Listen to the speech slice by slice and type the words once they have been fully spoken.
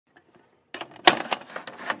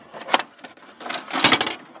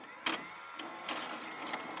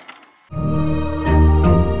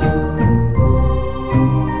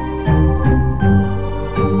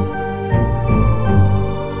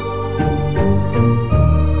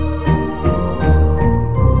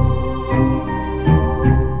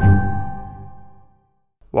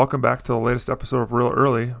welcome back to the latest episode of Real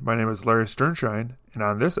Early. My name is Larry Sternshine, and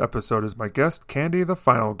on this episode is my guest, Candy the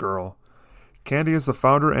Final Girl. Candy is the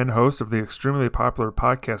founder and host of the extremely popular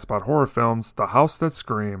podcast about horror films, The House That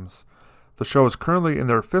Screams. The show is currently in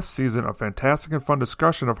their fifth season of fantastic and fun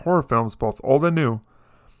discussion of horror films, both old and new.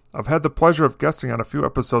 I've had the pleasure of guesting on a few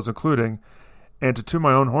episodes, including, and to toot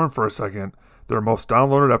my own horn for a second, their most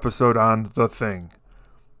downloaded episode on The Thing.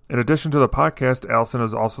 In addition to the podcast, Allison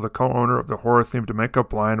is also the co-owner of the horror-themed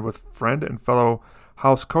makeup line with friend and fellow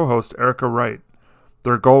house co-host Erica Wright.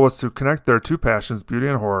 Their goal was to connect their two passions, beauty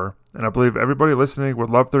and horror, and I believe everybody listening would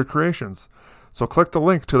love their creations. So click the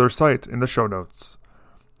link to their site in the show notes.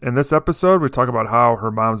 In this episode, we talk about how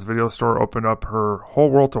her mom's video store opened up her whole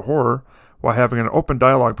world to horror while having an open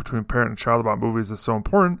dialogue between parent and child about movies is so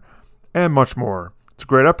important, and much more. It's a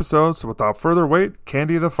great episode, so without further wait,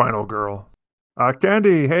 Candy the Final Girl.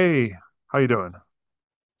 Candy, hey, how you doing?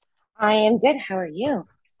 I am good. How are you?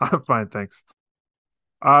 I'm fine, thanks.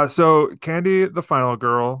 So Candy, the Final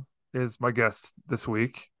Girl, is my guest this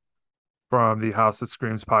week from the House That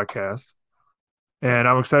Screams podcast, and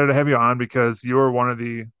I'm excited to have you on because you are one of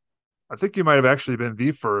the. I think you might have actually been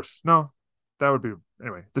the first. No, that would be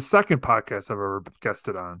anyway the second podcast I've ever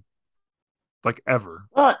guested on, like ever.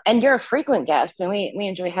 Well, and you're a frequent guest, and we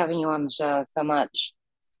enjoy having you on the show so much.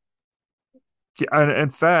 Yeah, and in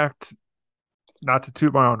fact, not to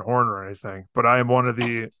toot my own horn or anything, but I am one of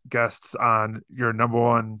the guests on your number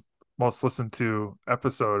one most listened to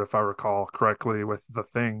episode, if I recall correctly, with The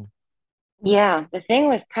Thing. Yeah, The Thing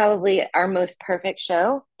was probably our most perfect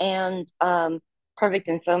show, and perfect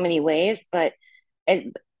in so many ways. But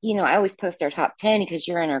I always post our top 10 because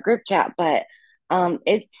you're in our group chat, but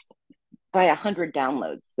it's by 100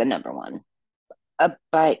 downloads, the number one.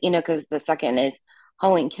 Because the second is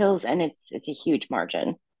Halloween Kills, and it's a huge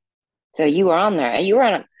margin. So you were on there, and you were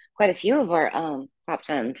on quite a few of our top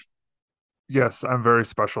tens. Yes, I'm very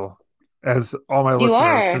special, as all my You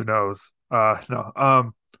listeners who are. knows.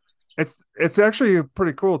 No, it's actually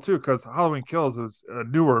pretty cool too because Halloween Kills is a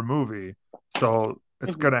newer movie, so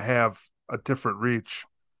it's Mhm. gonna have a different reach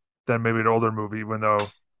than maybe an older movie, even though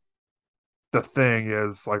The Thing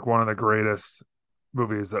is like one of the greatest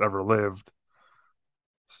movies that ever lived.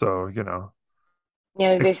 So,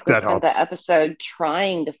 Yeah, we basically that spent that helps. episode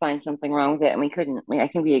trying to find something wrong with it, and we couldn't. I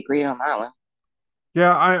think we agreed on that one.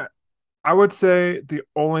 Yeah, I would say the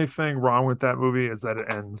only thing wrong with that movie is that it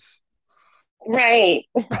ends. Right.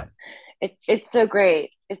 It's so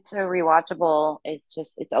great. It's so rewatchable.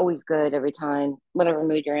 It's always good every time, whatever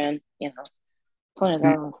mood you're in. It's one of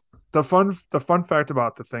The those. the fun fact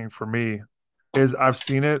about The Thing for me is I've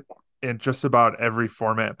seen it in just about every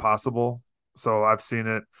format possible. So I've seen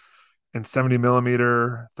it in 70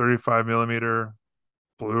 millimeter, 35 millimeter,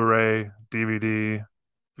 Blu-ray, DVD,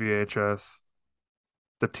 VHS,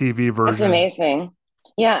 the TV That's version. amazing.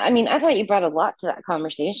 Yeah, I mean, I thought you brought a lot to that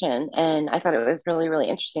conversation, and I thought it was really, really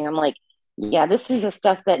interesting. I'm like, yeah, this is the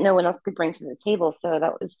stuff that no one else could bring to the table. So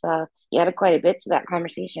that was, you added quite a bit to that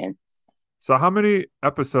conversation. So how many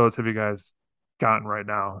episodes have you guys gotten right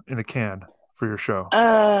now in a can for your show?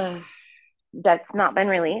 Uh, that's not been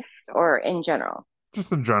released or in general.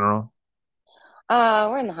 Just in general.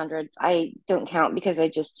 We're in the hundreds. I don't count because I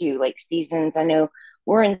just do like seasons. I know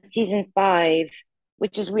we're in season five,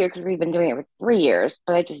 which is weird because we've been doing it for 3 years,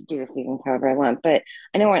 but I just do the seasons however I want. But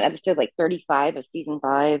I know we're on episode like 35 of season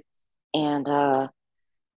five. And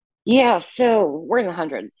yeah, so we're in the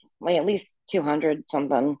hundreds, like at least 200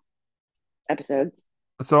 something episodes.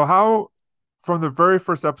 So how from the very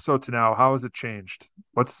first episode to now, how has it changed?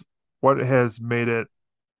 What has made it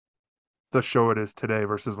the show it is today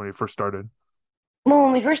versus when you first started? Well,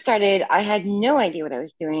 when we first started, I had no idea what I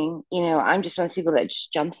was doing. I'm just one of those people that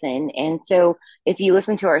just jumps in. And so if you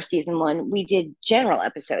listen to our season one, we did general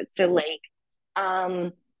episodes. So like,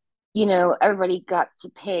 um, everybody got to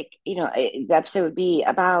pick, the episode would be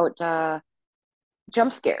about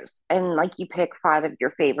jump scares. And like you pick five of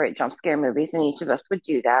your favorite jump scare movies, and each of us would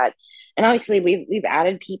do that. And obviously we've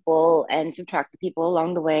added people and subtracted people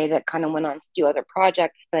along the way that kind of went on to do other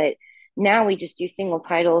projects, but now we just do single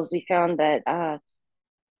titles. We found that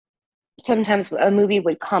sometimes a movie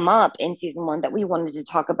would come up in season one that we wanted to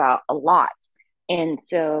talk about a lot. And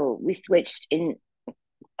so we switched in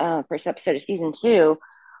first episode of season two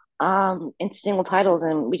into single titles,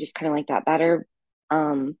 and we just kind of like that better.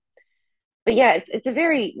 But yeah, it's a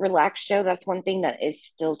very relaxed show. That's one thing that is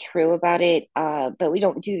still true about it. But we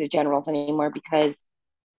don't do the generals anymore because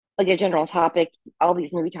like a general topic, all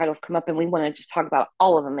these movie titles come up and we want to just talk about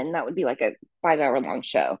all of them, and that would be like a 5 hour long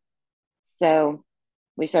show. So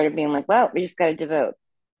we started being like, well, we just got to devote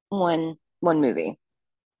one movie.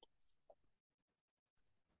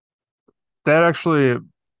 that actually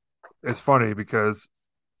is funny because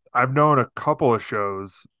I've known a couple of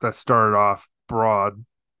shows that started off broad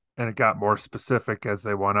and it got more specific as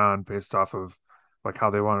they went on based off of like how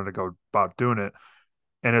they wanted to go about doing it.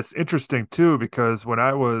 And it's interesting too because when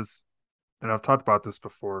I was, and I've talked about this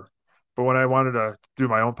before, but when I wanted to do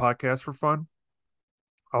my own podcast for fun,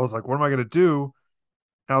 I was like, what am I going to do?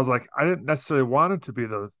 And I was like, I didn't necessarily want it to be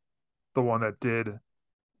the one that did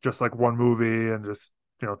just like one movie and just,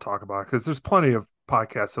 talk about it because there's plenty of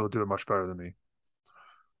podcasts that will do it much better than me.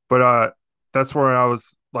 But that's where I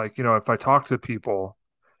was like, if I talk to people,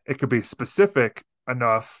 it could be specific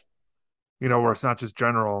enough, where it's not just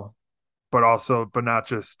general, but not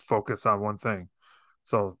just focus on one thing.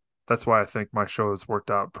 So that's why I think my show has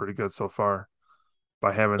worked out pretty good so far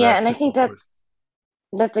by having Yeah, that and I think with.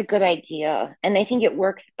 that's a good idea. And I think it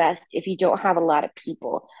works best if you don't have a lot of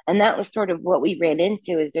people. And that was sort of what we ran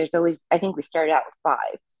into is there's always I think we started out with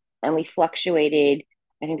five and we fluctuated.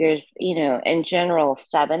 I think there's, in general,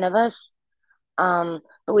 seven of us. But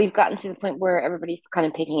we've gotten to the point where everybody's kind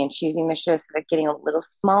of picking and choosing the shows, so they're getting a little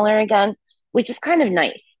smaller again, which is kind of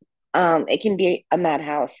nice. It can be a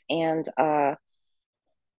madhouse, and I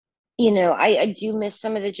do miss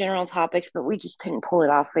some of the general topics, but we just couldn't pull it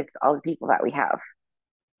off with all the people that we have.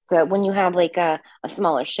 So when you have like a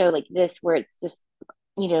smaller show like this, where it's just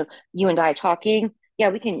you and I talking, yeah,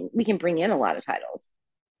 we can bring in a lot of titles.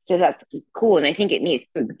 So that's cool, and I think it needs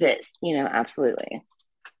to exist. Absolutely.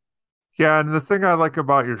 Yeah, and the thing I like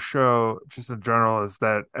about your show, just in general, is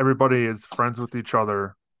that everybody is friends with each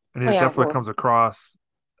other, and Oh it yeah, definitely well, comes across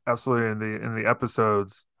absolutely in the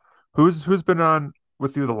episodes. Who's been on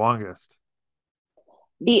with you the longest?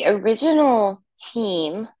 the original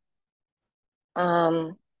team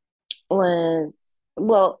um was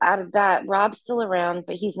well, out of that, Rob's still around,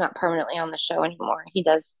 but he's not permanently on the show anymore. He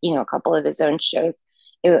does, a couple of his own shows.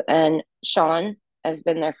 And Sean has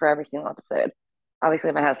been there for every single episode.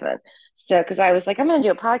 Obviously, my husband. So, because I was like, I'm going to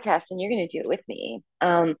do a podcast and you're going to do it with me.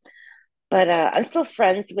 But I'm still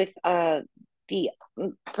friends with the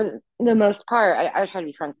for the most part. I try to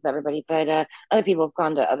be friends with everybody, but other people have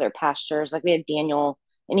gone to other pastures. Like we had Daniel,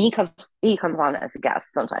 and he comes on as a guest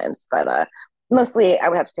sometimes, but mostly I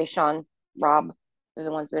would have to say Sean, Rob, are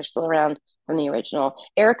the ones that are still around from the original.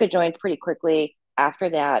 Erica joined pretty quickly after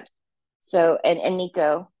that, so and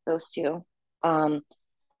Nico, those two, um,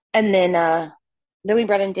 and then we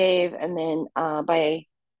brought in Dave, and then by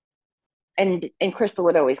and Crystal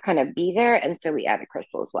would always kind of be there, and so we added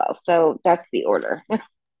Crystal as well. So that's the order.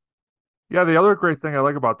 Yeah, the other great thing I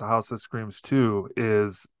like about the House that Screams too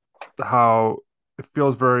is how it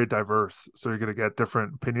feels very diverse. So you're gonna get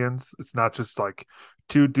different opinions. It's not just like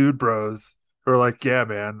two dude bros who are like, "Yeah,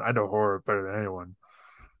 man, I know horror better than anyone."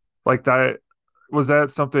 Like that, was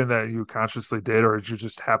that something that you consciously did, or did you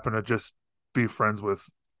just happen to just be friends with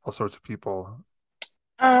all sorts of people?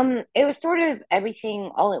 It was sort of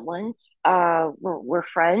everything all at once. We're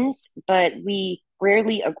friends, but we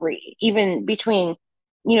rarely agree. Even between,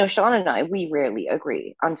 Sean and I, we rarely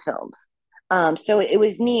agree on films. So it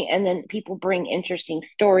was neat, and then people bring interesting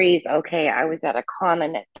stories. Okay, I was at a con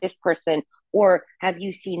and met this person, or have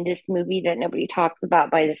you seen this movie that nobody talks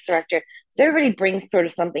about by this director? So everybody brings sort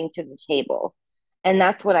of something to the table, and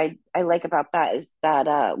that's what I like about that is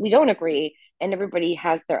that we don't agree, and everybody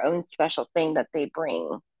has their own special thing that they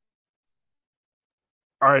bring.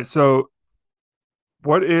 All right, so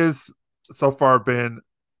what is so far been,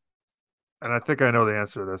 and I think I know the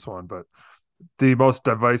answer to this one, but the most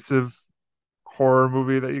divisive horror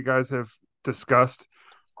movie that you guys have discussed?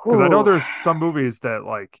 Because I know Ooh. there's some movies that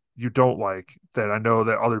like you don't like that I know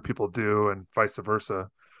that other people do, and vice versa.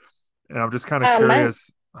 And I'm just kind of My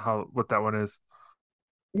curious how what that one is.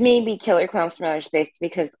 maybe Killer Clowns from Outer Space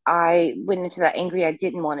because I went into that angry. I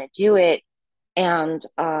didn't want to do it, and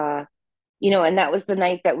and that was the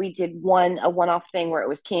night that we did a one-off thing where it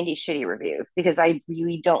was Candy shitty reviews because I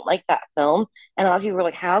really don't like that film, and a lot of people were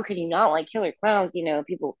like, "How could you not like Killer Clowns?"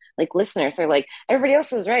 People like listeners are like, "Everybody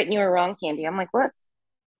else was right and you were wrong, Candy." I'm like, "What?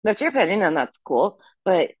 That's your opinion, and that's cool."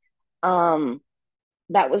 But um,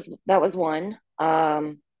 that was one.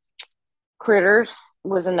 Critters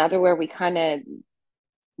was another where we kind of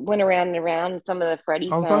went around and around some of the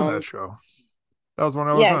Freddy I was on that films. show. That was one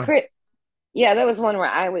I was Yeah, on. yeah, that was one where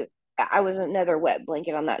I was another wet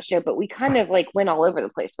blanket on that show, but we kind of like went all over the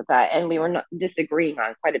place with that and we were not disagreeing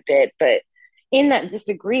on quite a bit, but in that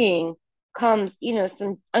disagreeing comes,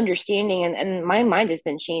 some understanding and my mind has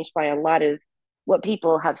been changed by a lot of what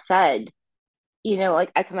people have said.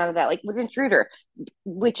 Like I come out of that like with Intruder,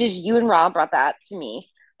 which is you and Rob brought that to me.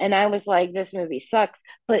 And I was like, this movie sucks.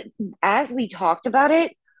 But as we talked about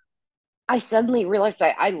it, I suddenly realized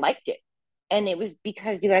I liked it. And it was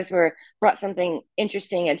because you guys were brought something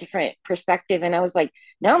interesting, a different perspective. And I was like,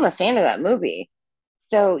 now I'm a fan of that movie.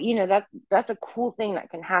 So, that's a cool thing that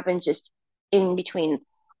can happen just in between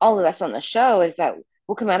all of us on the show is that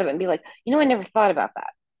we'll come out of it and be like, I never thought about that.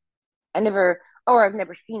 Or I've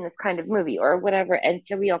never seen this kind of movie or whatever. And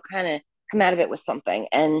so we all kind of come out of it with something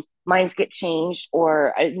and minds get changed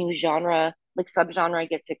or a new genre, like subgenre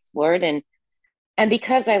gets explored. And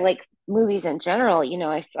because I like movies in general,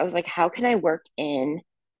 I was like, how can I work in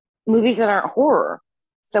movies that aren't horror?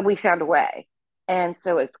 So we found a way. And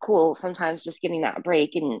so it's cool sometimes just getting that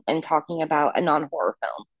break and talking about a non-horror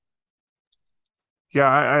film.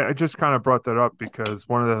 Yeah, I just kind of brought that up because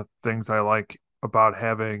one of the things I like about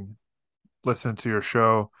having listened to your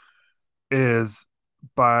show is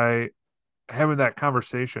by having that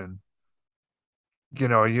conversation,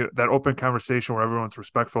 that open conversation where everyone's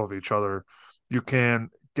respectful of each other, you can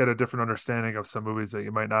get a different understanding of some movies that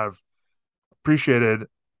you might not have appreciated,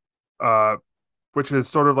 uh, which is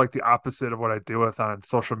sort of like the opposite of what I deal with on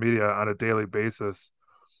social media on a daily basis.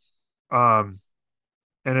 Um,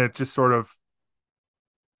 and it just sort of,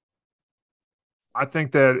 I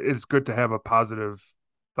think that it's good to have a positive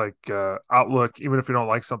outlook, even if you don't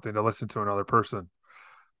like something, to listen to another person.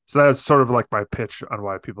 So that's sort of like my pitch on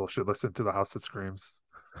why people should listen to The House That Screams.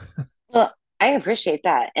 Well, I appreciate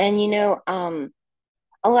that. And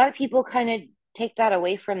a lot of people kind of take that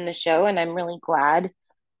away from the show, and I'm really glad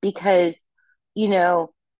because, you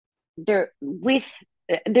know, there with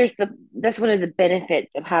there's that's one of the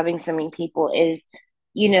benefits of having so many people is,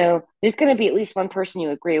 there's going to be at least one person you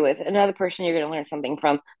agree with, another person you're going to learn something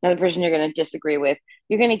from, another person you're going to disagree with.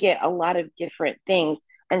 You're going to get a lot of different things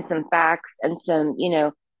and some facts and some,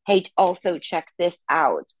 hey, also check this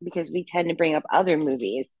out because we tend to bring up other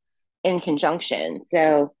movies in conjunction.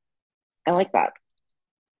 So I like that.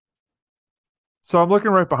 So I'm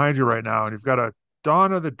looking right behind you right now, and you've got a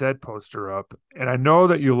Dawn of the Dead poster up. And I know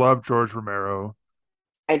that you love George Romero.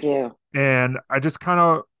 I do. And I just kind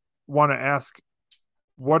of want to ask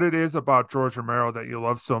what it is about George Romero that you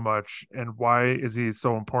love so much, and why is he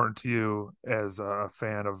so important to you as a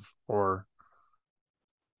fan of horror?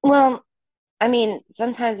 Well, I mean,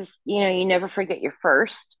 sometimes, you never forget your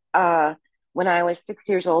first. When I was 6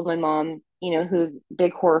 years old, my mom, who's a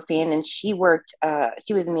big horror fan, and she was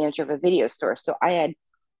the manager of a video store. So I had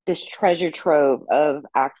this treasure trove of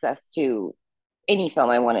access to any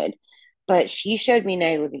film I wanted. But she showed me Night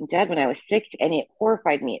of the Living Dead when I was 6, and it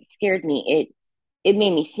horrified me. It scared me. It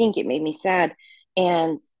made me think. It made me sad.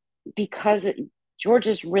 And because George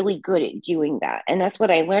is really good at doing that, and that's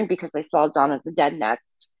what I learned because I saw Dawn of the Dead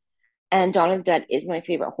next, and Dawn of the Dead is my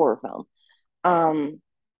favorite horror film. Um,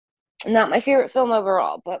 Not my favorite film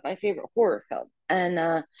overall, but my favorite horror film.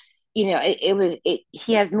 And he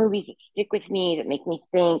has movies that stick with me that make me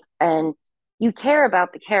think, and you care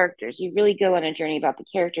about the characters. You really go on a journey about the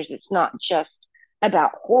characters. It's not just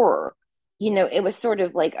about horror. It was sort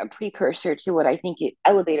of like a precursor to what I think it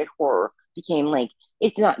elevated horror became like.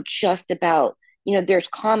 It's not just about, there's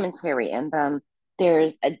commentary in them.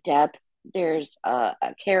 There's a depth, there's a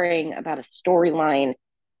caring about a storyline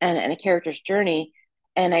and a character's journey.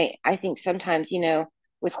 And I think sometimes,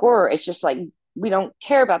 with horror, it's just like we don't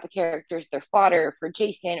care about the characters. They're fodder for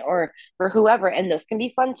Jason or for whoever. And those can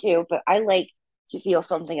be fun too. But I like to feel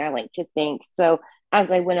something. I like to think. So as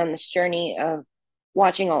I went on this journey of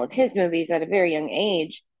watching all of his movies at a very young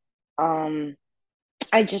age, um,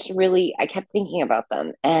 I kept thinking about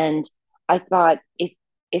them. And I thought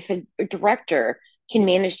if a director can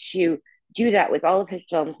manage to do that with all of his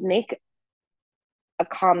films, make a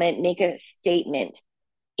comment, make a statement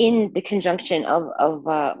in the conjunction of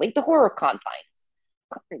like the horror confines,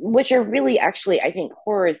 which are really actually, I think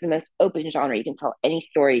horror is the most open genre. You can tell any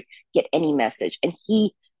story, get any message. And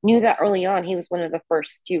he knew that early on. He was one of the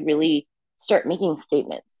first to really start making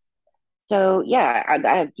statements. So yeah,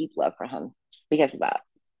 I have deep love for him because of that.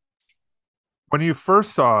 When you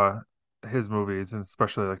first saw his movies, and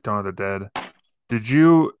especially like Dawn of the Dead, did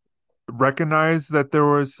you recognize that there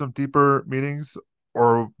was some deeper meanings,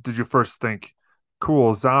 or did you first think,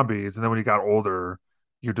 cool, zombies, and then when you got older,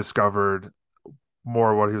 you discovered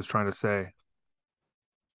more what he was trying to say?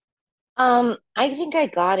 I think I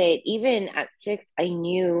got it. Even at 6, I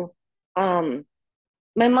knew. Um,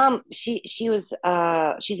 my mom, she's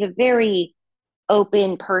a very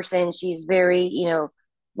open person. She's very,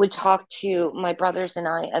 would talk to my brothers and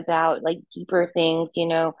I about like deeper things,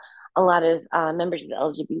 a lot of members of the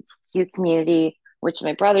LGBTQ community, which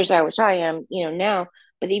my brothers are, which I am, now.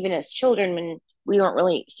 But even as children, when we weren't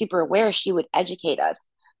really super aware, she would educate us.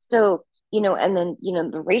 So, and then,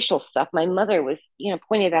 the racial stuff, my mother was,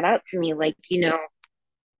 pointing that out to me, like,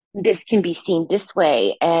 this can be seen this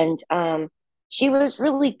way. And she was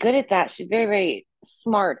really good at that. She's very, very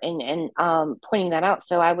smart and pointing that out.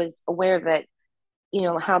 So I was aware that,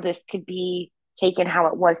 how this could be taken, how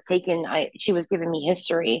it was taken. She was giving me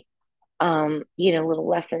history, little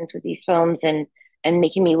lessons with these films and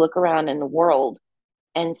making me look around in the world.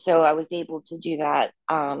 And so I was able to do that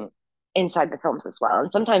inside the films as well.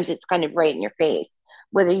 And sometimes it's kind of right in your face,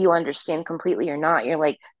 whether you understand completely or not. You're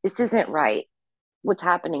like, this isn't right. What's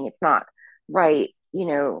happening? It's not right.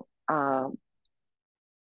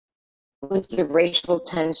 With the racial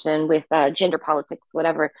tension, with gender politics,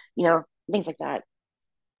 whatever, things like that.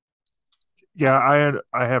 Yeah,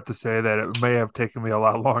 I have to say that it may have taken me a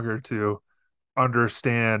lot longer to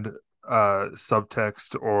understand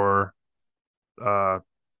subtext or uh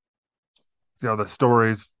the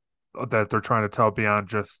stories that they're trying to tell beyond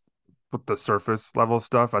just with the surface level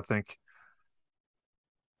stuff. I think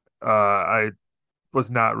I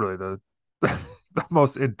was not really the the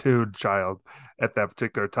most in tune child at that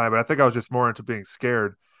particular time, but I think I was just more into being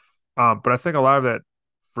scared. But I think a lot of that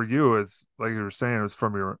for you is like you were saying, it was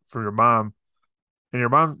from your mom, and your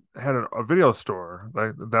mom had a video store.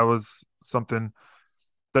 Like that was something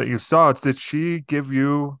that you saw. Did she give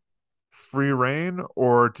you free reign,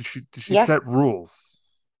 or did she Yes. set rules?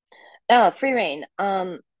 Oh, free reign.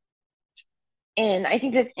 And I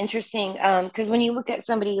think that's interesting because when you look at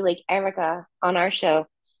somebody like Erica on our show,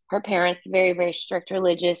 her parents very, very strict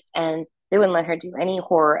religious, and they wouldn't let her do any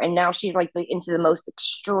horror. And now she's like into the most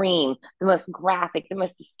extreme, the most graphic, the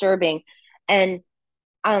most disturbing. And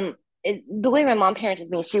the way my mom parented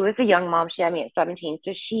me, she was a young mom. She had me at 17,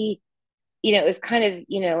 so it was kind of,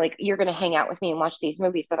 like you're going to hang out with me and watch these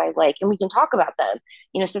movies that I like, and we can talk about them.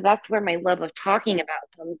 So that's where my love of talking about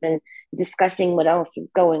films and discussing what else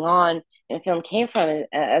is going on in a film came from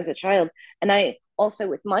as a child. And I also,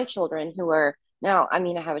 with my children who are now, I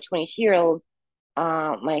mean, I have a 22-year-old,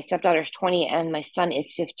 my stepdaughter's 20, and my son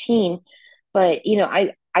is 15. But,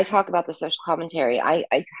 I talk about the social commentary. I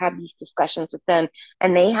have these discussions with them,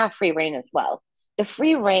 and they have free reign as well. The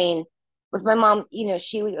free reign with my mom,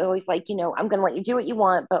 she was always like, I'm gonna let you do what you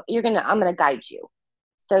want, but I'm gonna guide you.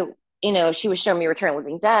 So, she was showing me Return of the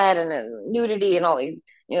Living Dead and nudity and all these,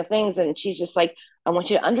 things, and she's just like, I want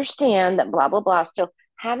you to understand that blah blah blah. So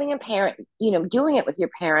having a parent, doing it with your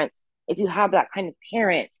parents, if you have that kind of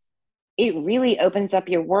parent, it really opens up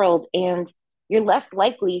your world, and you're less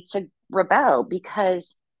likely to rebel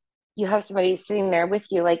because you have somebody sitting there with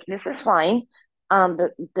you like, this is fine.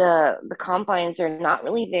 The confines are not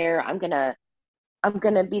really there. I'm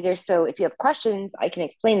gonna be there, so if you have questions I can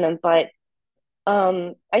explain them. But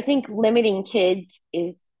I think limiting kids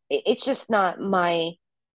it's just not my,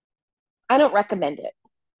 I don't recommend it.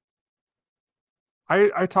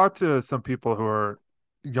 I talked to some people who are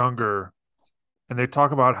younger, and they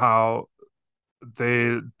talk about how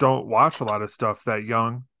they don't watch a lot of stuff that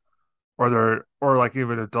young, or like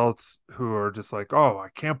even adults who are just like, oh, I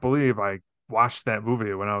can't believe I watched that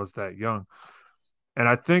movie when I was that young. And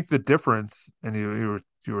I think the difference, and you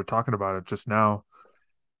were talking about it just now,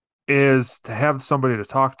 is to have somebody to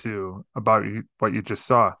talk to about what you just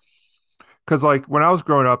saw. Because like when I was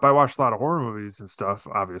growing up, I watched a lot of horror movies and stuff,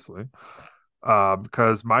 obviously,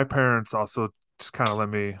 because my parents also just kind of let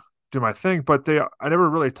me do my thing, but I never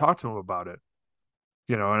really talked to them about it,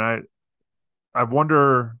 and I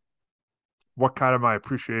wonder what kind of my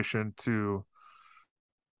appreciation to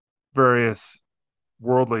various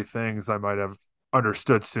worldly things I might have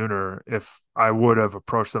understood sooner if I would have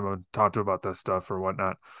approached them and talked to them about that stuff or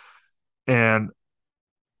whatnot. And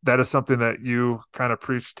that is something that you kind of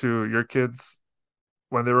preach to your kids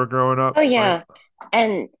when they were growing up, Oh right? yeah.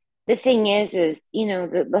 And the thing is,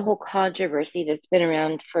 the whole controversy that's been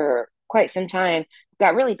around for quite some time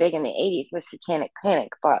got really big in the 80s with Satanic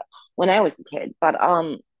Panic, but when I was a kid, but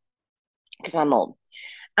because I'm old.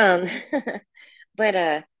 Um but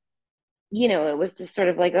it was just sort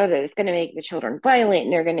of like, oh, that's going to make the children violent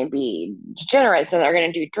and they're going to be degenerates and they're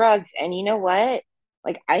going to do drugs. And you know what?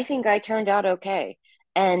 Like, I think I turned out okay.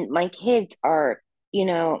 And my kids are,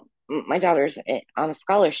 my daughter's on a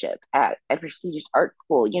scholarship at a prestigious art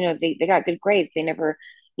school. They got good grades. They never,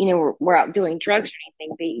 were out doing drugs or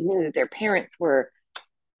anything. They knew that their parents were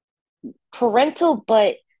parental,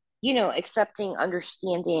 but, accepting,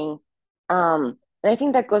 understanding. And I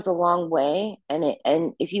think that goes a long way.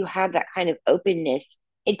 And if you have that kind of openness,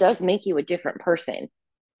 it does make you a different person.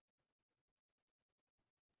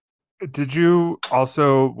 Did you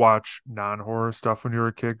also watch non-horror stuff when you were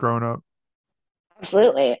a kid growing up?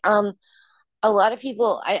 Absolutely. A lot of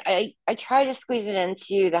people, I try to squeeze it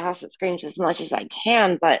into the House that Screams as much as I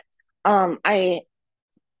can, but I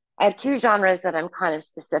I have two genres that I'm kind of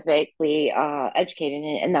specifically educated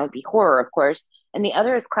in, and that would be horror, of course, and the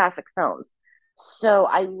other is classic films. So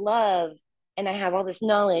I love, and I have all this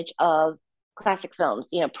knowledge of classic films,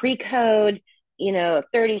 pre-code,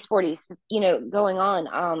 30s, 40s, going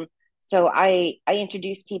on. So I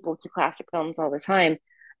introduce people to classic films all the time,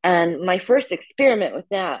 and my first experiment with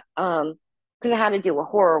that, because I had to do a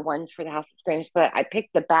horror one for the House of Screams, but I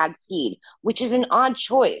picked The Bad Seed, which is an odd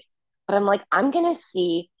choice. But I'm like, I'm gonna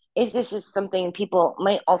see if this is something people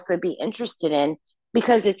might also be interested in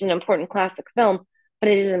because it's an important classic film, but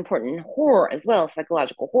it is important horror as well,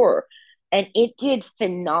 psychological horror. And it did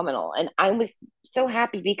phenomenal. And I was so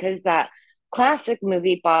happy because that classic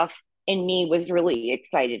movie buff in me was really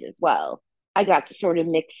excited as well. I got to sort of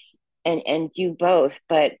mix and do both.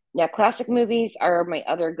 But yeah, classic movies are my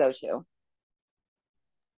other go-to.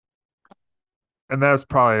 And that's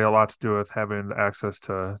probably a lot to do with having access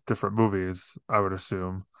to different movies, I would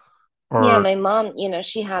assume. Yeah, Or my mom,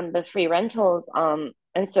 she had the free rentals.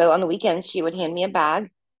 And so on the weekends she would hand me a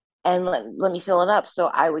bag and let me fill it up. So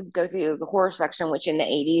I would go through the horror section, which in the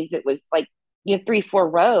 80s it was like three, four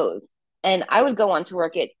rows. And I would go on to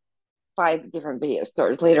work at five different video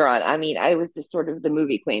stores later on. I mean, I was just sort of the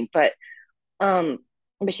movie queen, um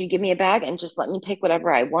but she'd give me a bag and just let me pick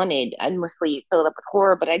whatever I wanted. I'd mostly fill it up with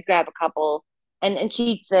horror, but I'd grab a couple and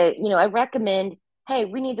she'd say, I recommend, hey,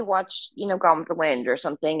 we need to watch, Gone with the Wind or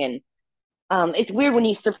something. And it's weird when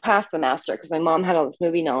you surpass the master because my mom had all this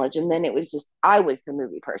movie knowledge, and then it was just I was the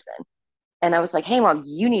movie person, and I was like, "Hey, mom,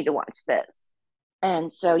 you need to watch this."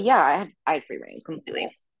 And so, yeah, I had free reign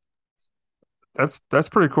completely. that's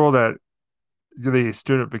pretty cool that the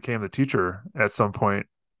student became the teacher at some point.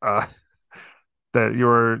 Uh, that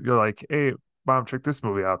you're like, hey, mom, check this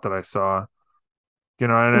movie out that I saw.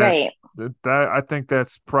 And Right. that I think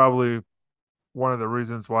that's probably one of the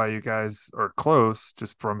reasons why you guys are close,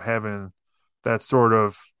 just from having that sort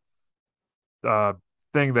of uh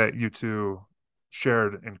thing that you two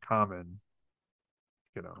shared in common,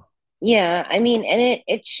 you know. Yeah, I mean, and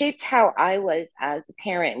it shaped how I was as a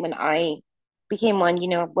parent when I became one.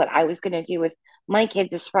 What I was going to do with my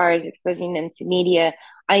kids as far as exposing them to media.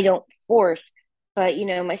 I don't force, but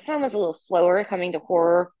my son was a little slower coming to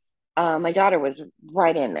horror. My daughter was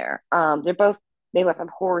right in there. They both have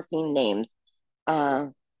horror themed names. Uh,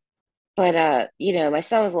 but my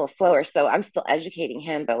son was a little slower, so I'm still educating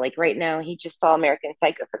him. But like right now, he just saw American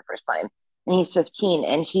Psycho for the first time, and he's 15,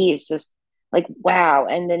 and he is just like, wow.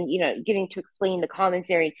 And then getting to explain the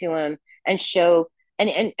commentary to him and show,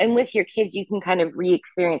 and with your kids, you can kind of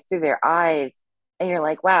re-experience through their eyes, and you're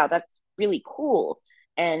like, wow, that's really cool,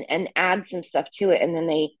 and add some stuff to it, and then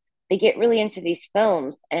they get really into these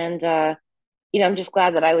films, and I'm just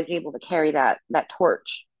glad that I was able to carry that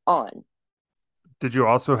torch on. Did you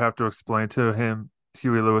also have to explain to him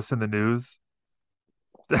Huey Lewis in the News?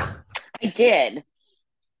 I did.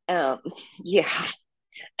 Um, yeah.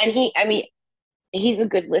 And I mean, he's a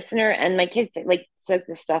good listener, and my kids like soak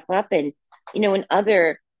this stuff up. And when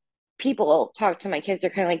other people talk to my kids,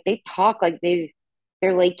 they're kind of like they talk like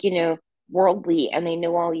they're like worldly, and they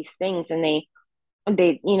know all these things, and they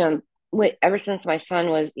ever since my son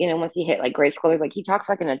was once he hit like grade school, they're like he talks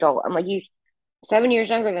like an adult. I'm like he's 7 years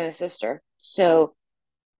younger than his sister, so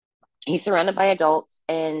he's surrounded by adults,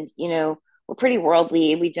 and we're pretty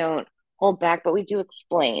worldly. We don't hold back, but we do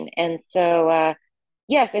explain. And so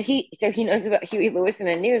yeah, so he knows about Huey Lewis in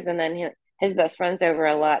the News, and then his best friend's over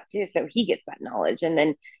a lot too, so he gets that knowledge. And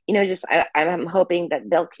then just I'm hoping that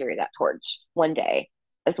they'll carry that torch one day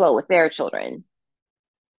as well with their children.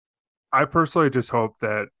 I personally just hope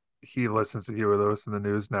that he listens to Huey Lewis in the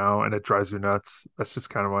News now, and it drives me nuts. That's just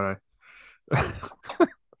kind of what I.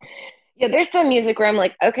 Yeah, there's some music where I'm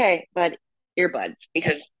like, okay, but earbuds,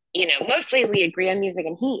 because mostly we agree on music,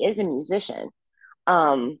 and he is a musician.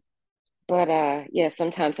 um But yeah,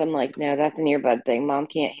 sometimes I'm like, no, that's an earbud thing. Mom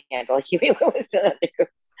can't handle Huey Lewis in the News.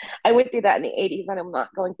 I went through that in the 80s, and I'm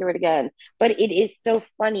not going through it again. But it is so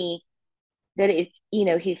funny that it's,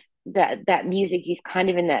 he's that music, he's kind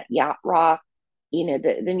of in that yacht rock,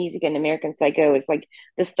 the music in American Psycho is like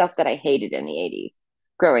the stuff that I hated in the 80s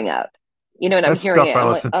growing up. And I'm That's hearing stuff it, I I'm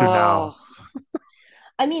like, listen to now. oh,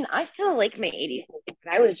 I mean, I still like my 80s music,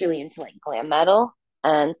 but I was really into like glam metal.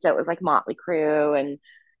 And so it was like Motley Crue and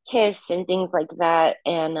Kiss and things like that.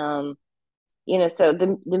 And so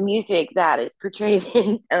the music that is portrayed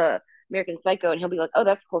in American Psycho, and he'll be like, "Oh,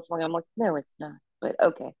 that's a cool song." I'm like, "No, it's not." But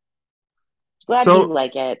okay, glad you So,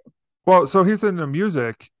 like it. well, so he's into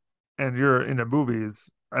music, and you're into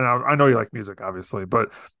movies, and I know you like music, obviously,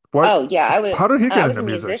 but what? Oh yeah, I was How did he I get was into a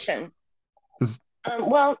music? musician. Is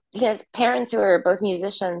Well, his parents who are both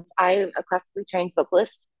musicians. I'm a classically trained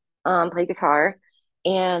vocalist, play guitar,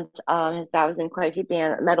 and his dad was in quite a few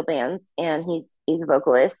metal bands, and he's a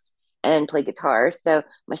vocalist and play guitar. So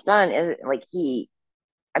my son is like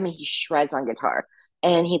I mean, he shreds on guitar,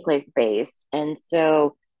 and he plays bass, and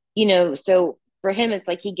so so for him, it's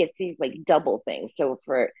like he gets these like double things. So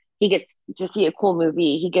for he gets to see a cool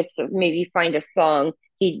movie, he gets to maybe find a song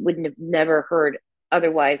he wouldn't have never heard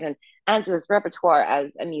otherwise, and add to his repertoire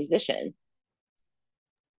as a musician.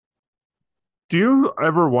 Do you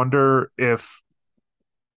ever wonder if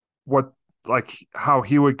what like how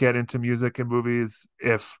he would get into music and movies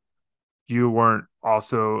if you weren't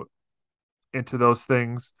also into those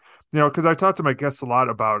things? Because I talk to my guests a lot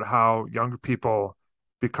about how younger people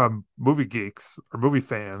become movie geeks or movie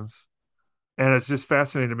fans. And it's just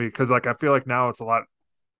fascinating to me because like I feel like now it's a lot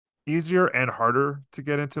easier and harder to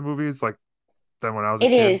get into movies like than when I was a It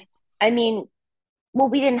kid. is. I mean, well,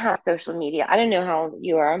 we didn't have social media. I don't know how old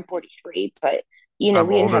you are. I'm 43, but I'm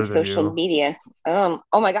we didn't older have than social you. media. Oh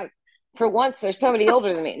my God. For once, there's somebody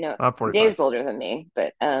older than me. No, I'm 45. Dave's older than me,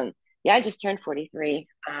 but yeah, I just turned 43.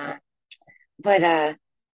 But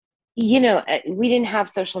we didn't have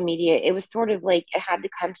social media. It was sort of like it had to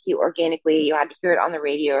come to you organically. You had to hear it on the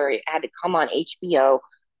radio, or it had to come on HBO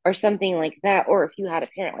or something like that. Or if you had a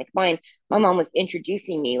parent like mine, my mom was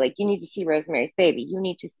introducing me, like, you need to see Rosemary's Baby. You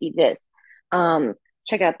need to see this. Um,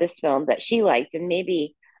 Check out this film that she liked. And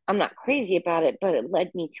maybe I'm not crazy about it, but it led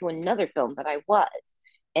me to another film that I was.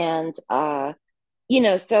 And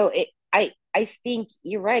so I think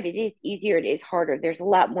you're right. It is easier. It is harder. There's a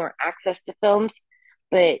lot more access to films,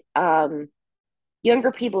 but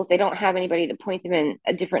younger people, if they don't have anybody to point them in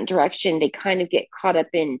a different direction, they kind of get caught up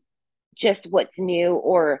in just what's new.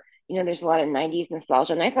 Or there's a lot of 90s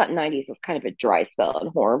nostalgia, and I thought 90s was kind of a dry spell in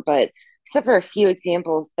horror, but except for a few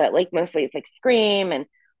examples. But like mostly it's like Scream, and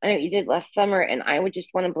I know what you did last summer, and I would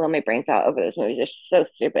just want to blow my brains out over those movies. They're so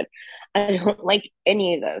stupid. I don't like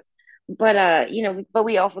any of those. But but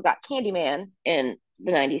we also got Candyman in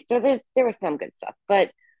the 90s, so there was some good stuff.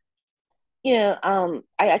 But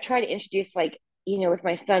I try to introduce, like, with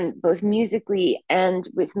my son, both musically and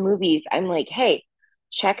with movies. I'm like, hey,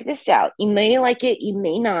 check this out. You may like it, you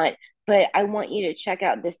may not, but I want you to check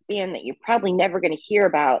out this band that you're probably never going to hear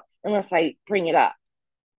about unless I bring it up.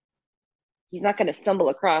 He's not going to stumble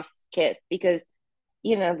across Kiss because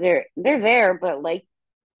they're there, but like,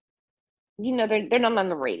 they're not on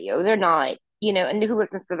the radio. They're not, and who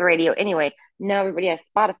listens to the radio anyway? Now everybody has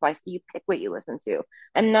Spotify, so you pick what you listen to.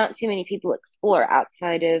 And not too many people explore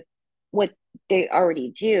outside of what they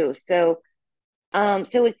already do. So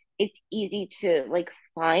it's easy to like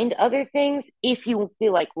find other things if you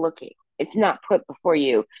feel like looking. It's not put before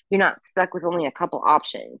you. You're not stuck with only a couple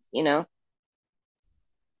options.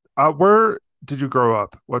 Where did you grow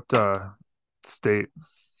up? What state?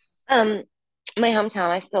 Um, my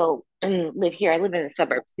hometown, I still live here. I live in the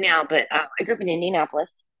suburbs now, but I grew up in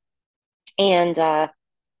Indianapolis. And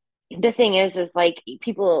the thing is like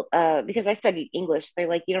people, because I studied English, they're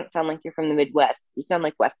like, you don't sound like you're from the Midwest. You sound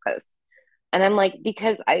like West Coast. And I'm like,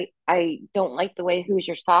 because I don't like the way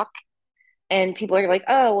Hoosiers talk. And people are like,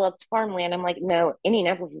 oh, well, it's farmland. I'm like, no,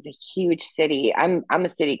 Indianapolis is a huge city. I'm a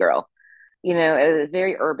city girl. It was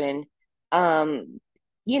very urban. Semi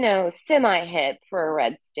hip for a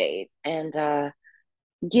red state. And there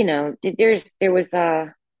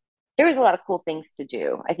was a lot of cool things to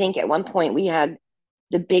do. I think at one point we had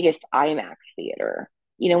the biggest IMAX theater,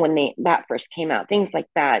 when that first came out, things like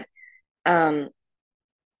that. Um,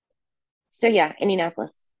 so yeah,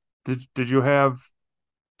 Indianapolis. Did you have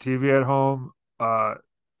TV at home?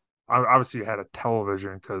 Obviously you had a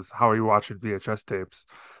television because how are you watching VHS tapes?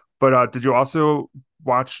 But did you also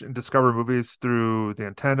watch and discover movies through the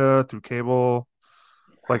antenna, through cable?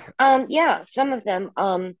 Like, Yeah, some of them.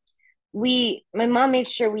 My mom made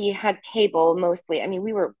sure we had cable mostly. I mean,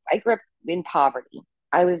 I grew up in poverty.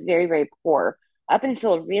 I was very, very poor up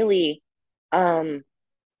until really, um,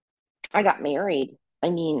 I got married. I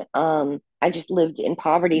mean, I just lived in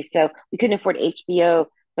poverty, so we couldn't afford HBO,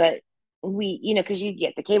 but because you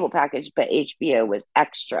get the cable package, but HBO was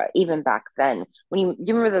extra even back then. When you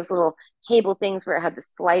remember those little cable things where it had the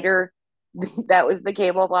slider, that was the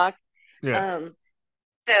cable box. yeah. Um,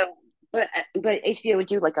 so, but HBO would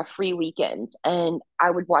do like a free weekend, and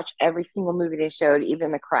I would watch every single movie they showed,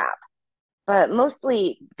 even the crap. But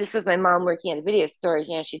mostly, this was my mom working at a video store.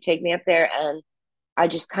 She'd take me up there, and I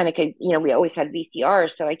just kind of could, we always had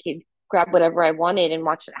VCRs, so I could grab whatever I wanted and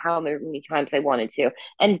watch it how many times I wanted to.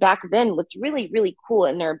 And back then, what's really, really cool,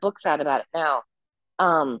 and there are books out about it now,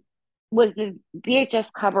 um, was the VHS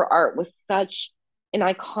cover art was such an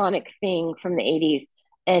iconic thing from the 80s,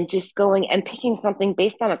 and just going and picking something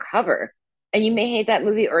based on a cover. and you may hate that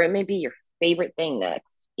movie, or it may be your favorite thing next,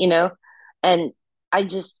 you know? And I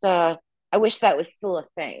just I wish that was still a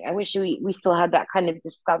thing. I wish we still had that kind of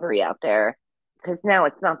discovery out there because now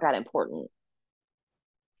it's not that important.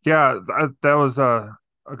 Yeah, that was a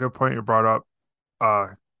good point you brought up.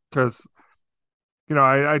 Because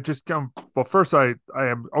I just well, first I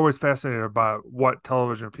am always fascinated about what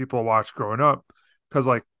television people watch growing up. Because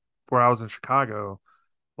like where I was in Chicago,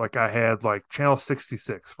 like I had like Channel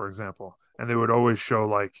 66, for example, and they would always show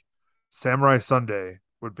like Samurai Sunday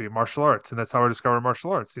would be martial arts, and that's how I discovered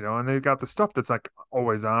martial arts. And they got the stuff that's like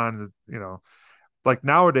always on. Like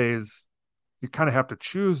nowadays you kind of have to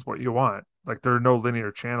choose what you want. Like there are no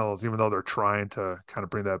linear channels, even though they're trying to kind of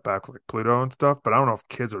bring that back with like Pluto and stuff. But I don't know if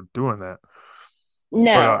kids are doing that.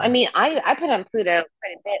 But No, I mean I put on Pluto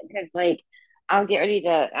quite a bit because like I'll get ready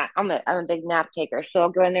to I'm a big nap taker, so I'll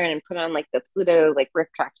go in there and put on like the Pluto like Riff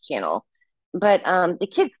Track channel. But the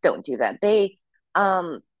kids don't do that. They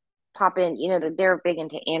um pop in, that they're big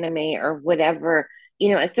into anime or whatever,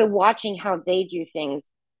 and so watching how they do things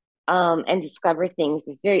and discover things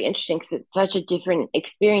is very interesting because it's such a different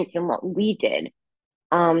experience than what we did.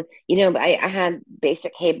 I had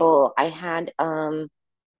basic cable, I had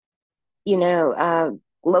you know, uh,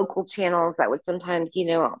 local channels that would sometimes,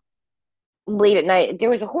 late at night. There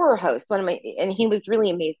was a horror host, and he was really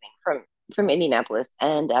amazing from Indianapolis,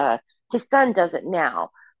 and his son does it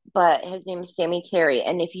now, but his name is Sammy Terry.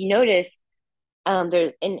 And if you notice,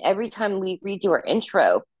 there's and every time we redo our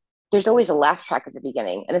intro, there's always a laugh track at the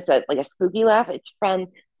beginning, and it's like a spooky laugh. It's from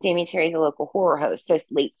Sammy Terry, the local horror host. So it's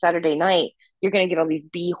late Saturday night. You're gonna get all these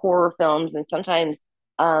B horror films, and sometimes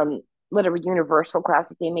whatever Universal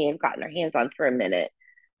classic they may have gotten their hands on for a minute.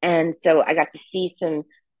 And so I got to see some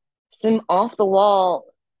off the wall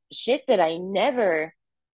shit that I never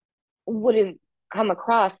would have come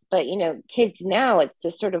across. But kids now, it's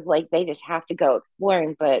just sort of like they just have to go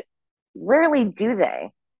exploring, but rarely do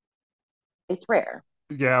they. It's rare.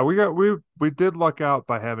 yeah, we did luck out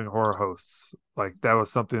by having horror hosts. Like that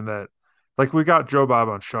was something that, like we got Joe Bob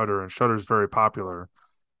on Shutter, and Shutter's very popular.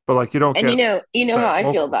 But like you don't And get you know how that I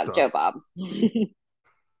feel local about Joe stuff. Bob.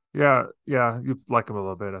 Yeah, yeah, you like him a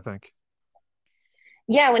little bit, I think.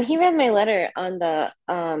 Yeah, when he read my letter on the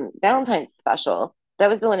Valentine's special, that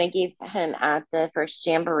was the one I gave to him at the first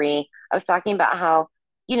jamboree. I was talking about how,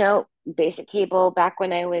 basic cable back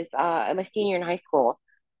when I'm a senior in high school,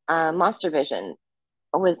 Monster Vision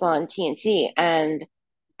was on TNT, and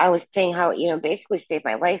I was saying how, basically saved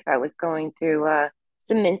my life. I was going through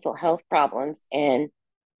some mental health problems, and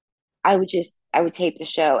I would tape the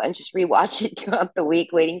show and just rewatch it throughout the week,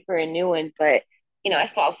 waiting for a new one. But I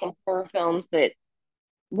saw some horror films that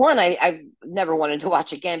one I've never wanted to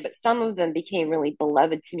watch again, but some of them became really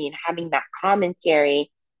beloved to me. And having that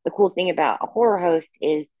commentary, the cool thing about a horror host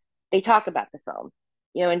is they talk about the film.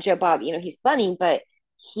 And Joe Bob, he's funny, but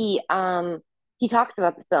he talks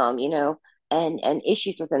about the film, and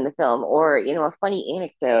issues within the film, or a funny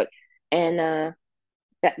anecdote. And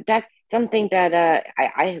that's something that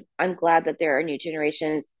I'm glad that there are new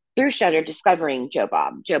generations through Shudder discovering Joe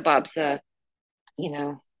Bob. Joe Bob's you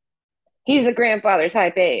know he's a grandfather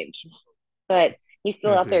type age, but he's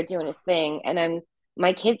still out there Indeed. doing his thing. And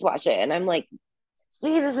my kids watch it, and I'm like,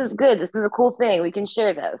 see, this is good. This is a cool thing. We can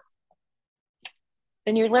share this.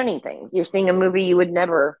 And you're learning things. You're seeing a movie you would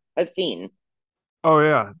never have seen. Oh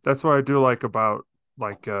yeah, that's what I do like about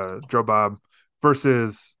like Joe Bob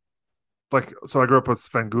versus like so I grew up with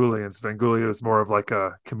Svengoolie, and Svengoolie is more of like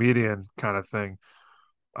a comedian kind of thing.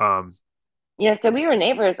 Um Yeah, so we were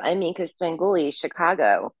neighbors. I mean, because Spangoli,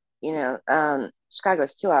 Chicago,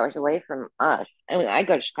 Chicago's 2 hours away from us. I mean, I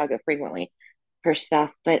go to Chicago frequently for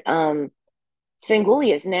stuff, but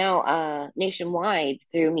Svengoolie is now nationwide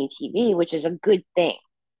through MeTV, which is a good thing.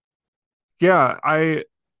 yeah, I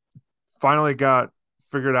finally got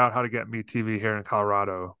figured out how to get Me TV here in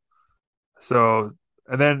Colorado. So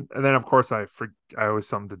and then of course I always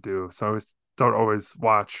something to do. So I always don't always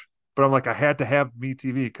watch. But I'm like I had to have Me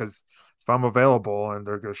TV because if I'm available and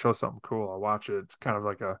they're gonna show something cool, I'll watch it. It's kind of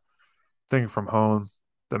like a thing from home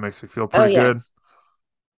that makes me feel Oh pretty yeah, good.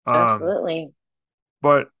 Um, absolutely.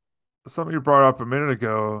 but something you brought up a minute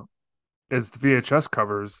ago is the VHS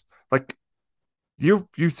covers. Like you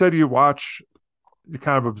said you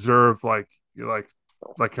kind of observe like you like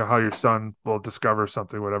how your son will discover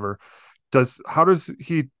something, whatever. Does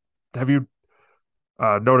he have you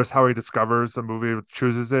noticed how he discovers a movie,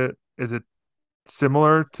 chooses it? Is it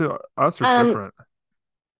similar to us or Um, different?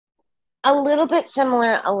 a little bit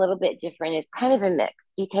similar, a little bit different. It's kind of a mix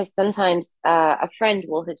because sometimes a friend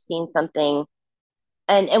will have seen something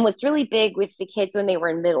And what's really big with the kids when they were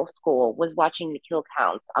in middle school was watching the kill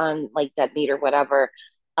counts on like Deadbeat or whatever.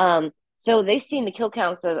 So they've seen the kill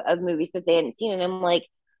counts of movies that they hadn't seen, and I'm like,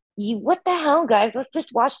 you what the hell, guys? Let's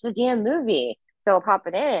just watch the damn movie. So I'll pop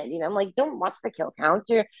it in. I'm like, don't watch the kill counts.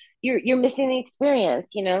 You're missing the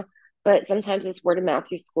experience. But sometimes it's word of mouth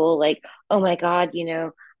through school, like, oh my God,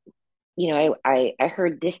 I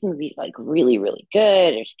heard this movie's like really, really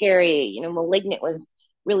good or scary. Malignant was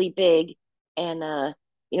really big, and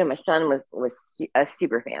my son was a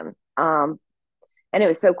super fan. And it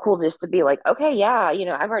was so cool just to be like, okay, yeah,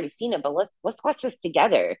 I've already seen it, but let's watch this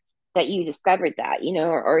together. That you discovered that,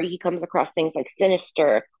 or he comes across things like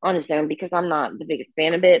Sinister on his own because I'm not the biggest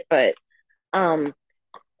fan of it, but um,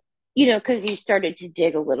 because he started to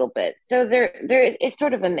dig a little bit. So there is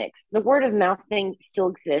sort of a mix. The word of mouth thing still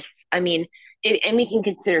exists. I mean, and we can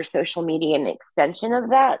consider social media an extension of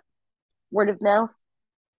that word of mouth.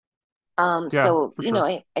 Yeah, So for sure.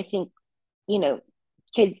 I think you know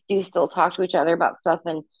kids do still talk to each other about stuff,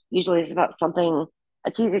 and usually it's about something,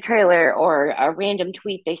 a teaser trailer or a random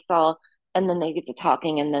tweet they saw, and then they get to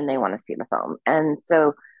talking, and then they want to see the film. And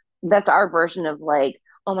so that's our version of like,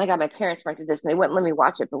 oh my God, my parents rented this and they wouldn't let me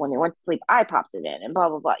watch it, but when they went to sleep, I popped it in and blah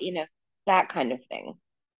blah blah, that kind of thing.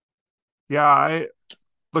 Yeah, I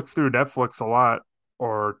look through Netflix a lot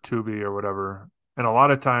or Tubi or whatever, and a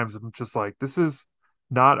lot of times I'm just like, this is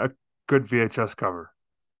not a good VHS cover.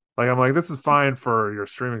 Like I'm like, this is fine for your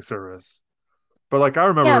streaming service, but like I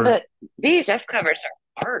Yeah, remember, but VHS covers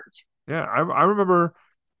are art. yeah, I remember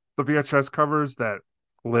the VHS covers that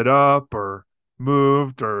lit up or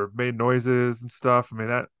moved or made noises and stuff. I mean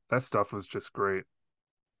that stuff was just great.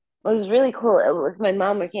 What was really cool with my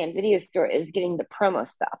mom working at video store is getting the promo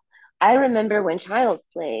stuff. I remember when Child's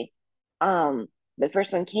Play, um, the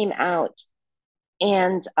first one came out,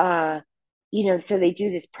 and so they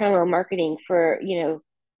do this promo marketing for,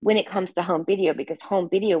 when it comes to home video, because home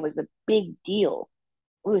video was a big deal.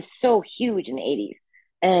 It was so huge in the 80s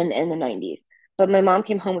and the 90s. But my mom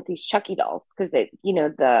came home with these Chucky dolls because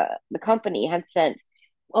the company had sent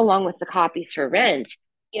along with the copies for rent,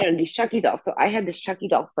 these Chucky dolls. So I had this Chucky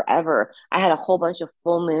doll forever. I had a whole bunch of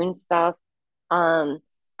full moon stuff. Um,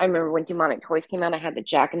 I remember when Demonic Toys came out, I had the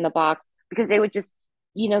Jack in the Box because they would just,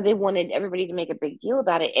 they wanted everybody to make a big deal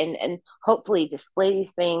about it and hopefully display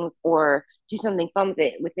these things or do something fun with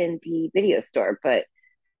it within the video store. But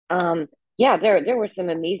yeah, there were some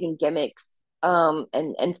amazing gimmicks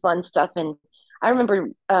and fun stuff. And I remember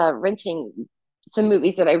renting some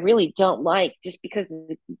movies that I really don't like just because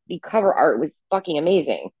the cover art was fucking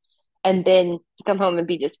amazing. And then to come home and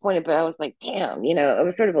be disappointed, but I was like, damn, it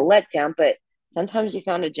was sort of a letdown, but sometimes you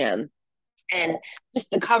found a gem. And just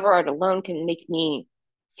the cover art alone can make me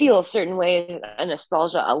feel a certain way, a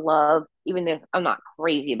nostalgia, a love, even if I'm not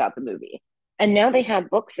crazy about the movie. And now they have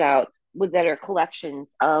books out with that are collections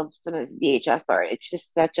of some of the VHS art. It's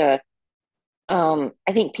just such a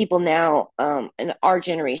I think people now in our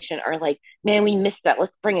generation are like, man, we missed that.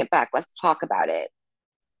 Let's bring it back. Let's talk about it.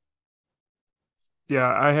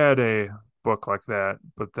 Yeah, I had a book like that,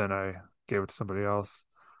 but then I gave it to somebody else.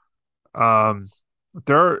 Um,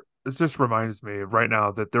 it just reminds me right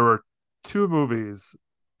now that there were two movies,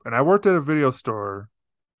 and I worked at a video store.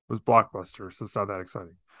 It was Blockbuster, so it's not that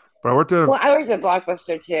exciting. But I worked at a, Well, I worked at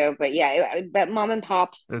Blockbuster too, but yeah, but mom and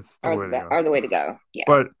pops it's the are way to the go. are the way to go. Yeah.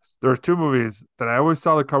 But there were two movies that I always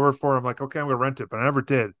saw the cover for. I'm like, okay, I'm gonna rent it, but I never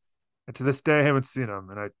did. And to this day, I haven't seen them,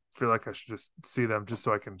 and I feel like I should just see them just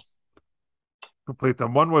so I can complete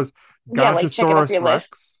them. One was Yeah, like check it off Gontosaurus your list.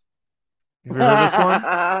 Rex. Have you heard of this one?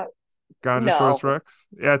 Gontosaurus No, Rex.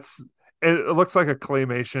 Yeah, it looks like a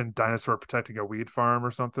claymation dinosaur protecting a weed farm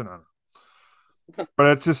or something. I don't know. But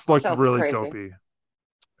it just looked sounds really crazy. dopey.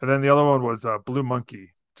 And then the other one was Blue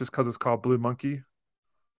Monkey, just because it's called Blue Monkey,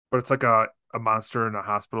 but it's like a monster in a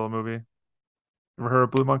hospital movie. Ever heard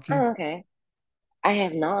of Blue Monkey? Oh, okay. I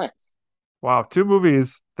have not. Wow, two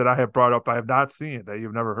movies that I have brought up I have not seen that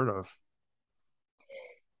you've never heard of.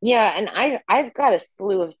 Yeah, and I've got a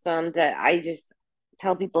slew of some that I just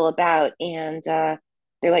tell people about, and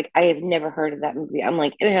they're like, I have never heard of that movie. I'm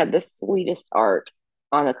like, it had the sweetest art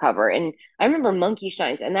on the cover, and I remember Monkey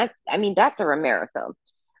Shines, and I mean, that's a Romero film,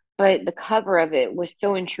 but the cover of it was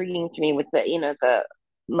so intriguing to me with the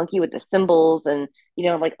monkey with the symbols, and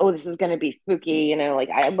like, oh, this is gonna be spooky, like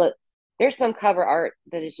I look. There's some cover art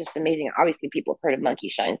that is just amazing. Obviously, people have heard of Monkey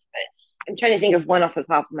Shines, but I'm trying to think of one off the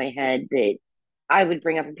top of my head that I would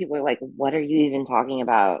bring up and people are like, what are you even talking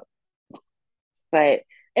about? But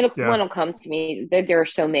Yeah, one will come to me. There are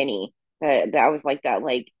so many that I was like that.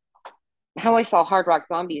 Like how I saw Hard Rock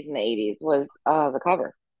Zombies in the 80s was the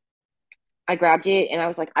cover. I grabbed it and I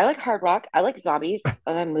was like, I like hard rock. I like zombies.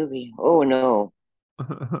 Oh, that movie. Oh no.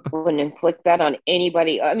 Wouldn't inflict that on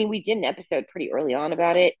anybody. I mean, we did an episode pretty early on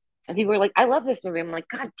about it, and people were like, I love this movie. I'm like,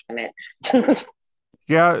 God damn it.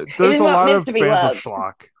 Yeah, It there's is a not lot meant of to be fans of loved.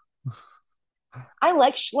 schlock. I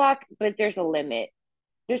like schlock, but there's a limit.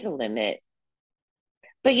 There's a limit.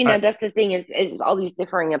 But I, that's the thing is all these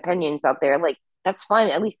differing opinions out there. Like, that's fine.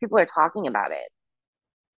 At least people are talking about it.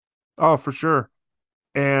 oh, for sure.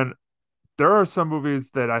 And there are some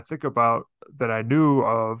movies that I think about that I knew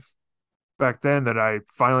of back then that I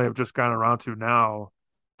finally have just gotten around to now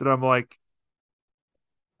that I'm like,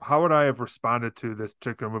 how would I have responded to this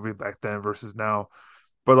particular movie back then versus now?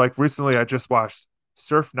 But like recently, I just watched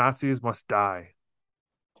Surf Nazis Must Die,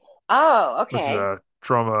 Oh, which is okay. a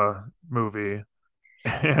trauma movie.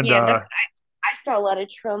 And Yeah, I saw a lot of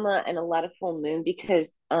trauma and a lot of full moon because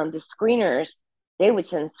the screeners they would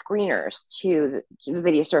send screeners to the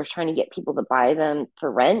video stores trying to get people to buy them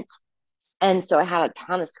for rent. And so I had a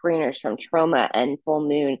ton of screeners from Trauma and Full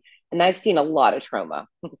Moon, and I've seen a lot of Trauma.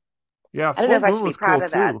 yeah, I don't know Full if I Moon should be was cool proud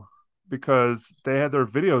of that. too because they had their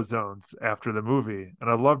video zones after the movie, and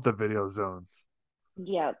I loved the video zones.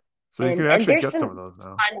 Yeah, So you could and actually there's get some some of those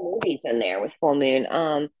now. fun movies in there with Full Moon.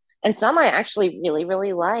 And some I actually really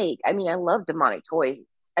really like. I mean, I love Demonic Toys.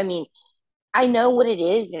 I mean, I know what it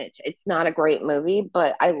is, and it's not a great movie,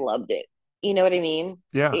 but I loved it. You know what I mean?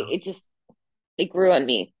 Yeah, It just it grew on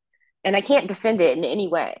me, and I can't defend it in any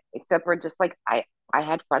way except for just like I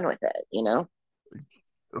had fun with it.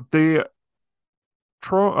 the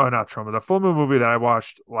not trauma, the Full Moon movie that I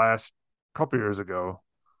watched last couple years ago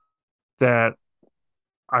that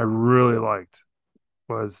I really liked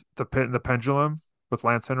was The Pit and the Pendulum with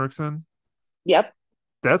Lance Henriksen. Yep.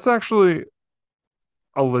 That's actually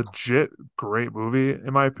a legit great movie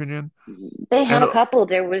in my opinion. They had And a couple.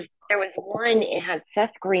 There was one. It had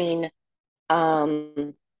Seth Green,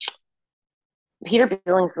 um, Peter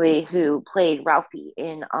Billingsley, who played Ralphie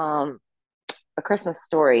in A Christmas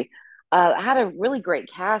Story. Had a really great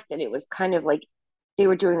cast, and it was kind of like they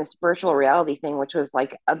were doing this virtual reality thing, which was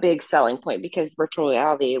like a big selling point because virtual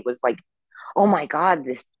reality was like, oh my god,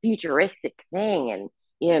 this futuristic thing,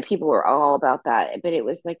 and people were all about that. But it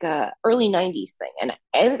was like a early '90s thing, and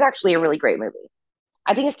it was actually a really great movie.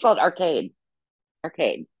 I think it's called Arcade.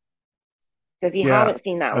 Arcade. So if you yeah, haven't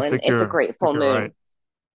seen that I one, think it's a you're I great think you're right.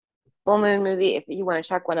 full moon movie. If you want to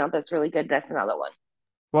check one out, that's really good. That's another one.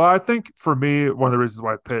 Well, I think for me, one of the reasons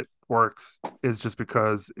why Pitt works is just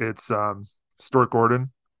because it's Stuart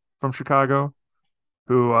Gordon from Chicago,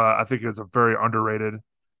 who I think is a very underrated.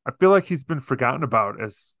 I feel like he's been forgotten about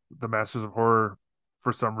as the Masters of Horror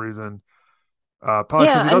for some reason. Probably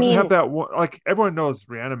because Yeah, he I doesn't have mean, that one. Like everyone knows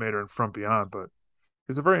Reanimator and From Beyond, but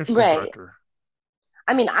he's a very interesting right. director.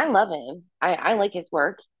 I mean, I love him. I like his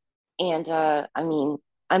work, and I mean,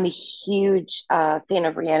 I'm a huge fan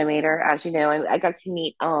of Reanimator. As you know, I got to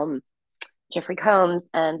meet Jeffrey Combs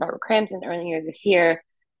and Barbara Crampton earlier this year,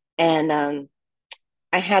 and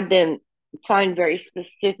I had them signed very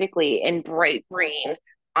specifically in bright green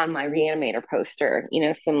on my Reanimator poster.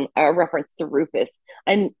 Some reference to Rufus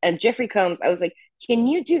and Jeffrey Combs. I was like, "Can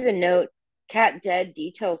you do the note? Cat dead,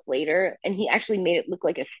 details later," and he actually made it look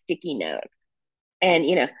like a sticky note. And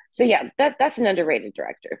so yeah, that's an underrated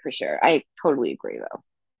director for sure. I totally agree though.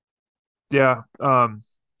 Yeah, a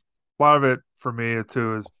lot of it for me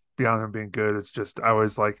too is beyond him being good. It's just I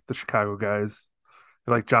always like the Chicago guys.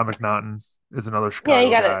 Like John McNaughton is another Yeah,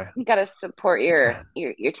 Chicago guy. you gotta support your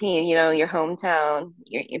team, your hometown,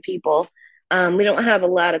 your people. We don't have a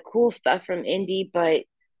lot of cool stuff from Indy, but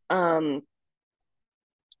um,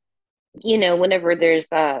 whenever there's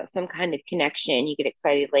some kind of connection, you get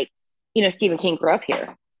excited. Like, Stephen King grew up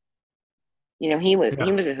here. He Yeah,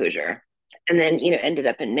 was a Hoosier, and then ended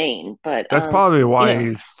up in Maine. But that's probably you why know,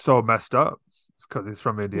 he's so messed up. It's because he's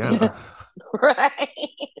from Indiana. right?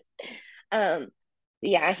 Um,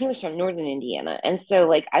 yeah, he was from Northern Indiana, and so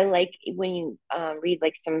like I like when you read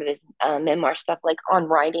like some of his memoir stuff, like on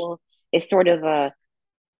writing. It's sort of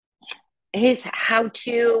his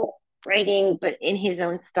how-to writing, but in his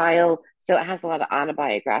own style. So it has a lot of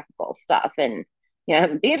autobiographical stuff, and yeah,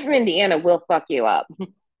 being from Indiana will fuck you up.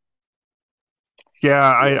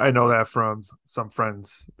 Yeah, you I know. know that from some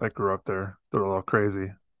friends that grew up there. They're a little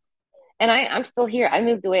crazy. And I'm still here. I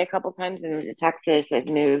moved away a couple times and moved to Texas. I've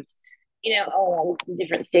moved, all to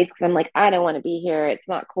different states because I'm like, I don't want to be here. It's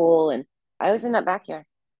not cool. And I always end up back here.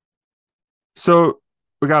 So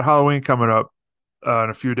we got Halloween coming up in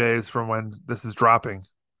a few days from when this is dropping.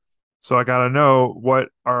 So I gotta know what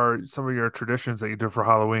are some of your traditions that you do for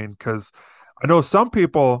Halloween? Because I know some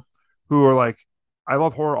people who are like, I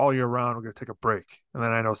love horror all year round. We're gonna take a break. And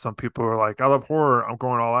then I know some people are like, I love horror. I'm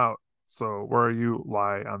going all out. So where you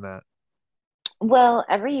lie on that? Well,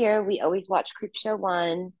 every year we always watch Creepshow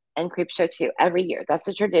 1 and Creepshow 2 every year. That's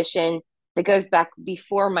a tradition that goes back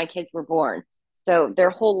before my kids were born. So their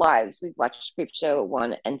whole lives we've watched Creepshow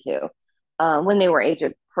 1 and 2 when they were age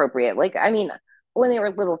appropriate. Like, I mean, when they were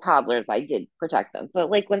little toddlers, I did protect them. But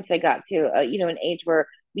like once they got to, an age where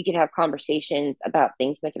we could have conversations about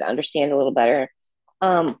things they could understand a little better,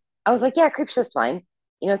 I was like, yeah, Creepshow's fine.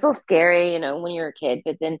 It's a little scary, when you're a kid,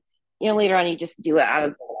 but then later on you just do it out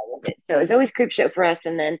of it. So it's always Creep Show for us.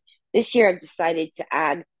 And then this year I've decided to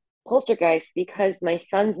add Poltergeist because my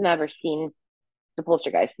son's never seen the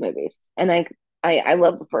Poltergeist movies. And I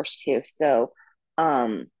love the first two. So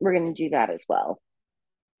we're gonna do that as well.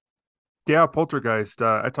 Yeah, Poltergeist.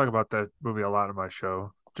 I talk about that movie a lot in my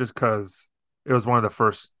show, just because it was one of the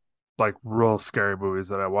first like real scary movies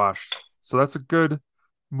that I watched. So that's a good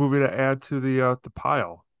movie to add to the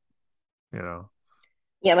pile. You know.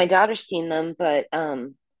 Yeah, my daughter's seen them, but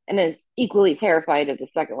and is equally terrified of the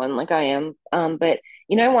second one, like I am. But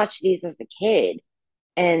I watched these as a kid,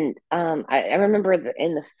 and I remember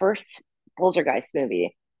in the first Poltergeist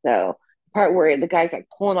movie, though, part where the guy's like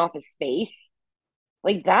pulling off his face,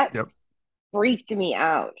 like that Yep. freaked me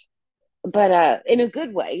out. But in a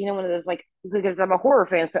good way, one of those like because I'm a horror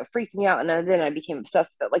fan, so it freaked me out, and then I became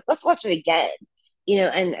obsessed with it. Like, let's watch it again,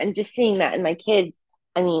 and just seeing that in my kids.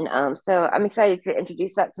 I mean, so I'm excited to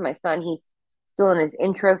introduce that to my son. He's still in his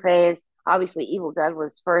intro phase. Obviously, Evil Dead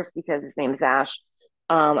was first because his name is Ash.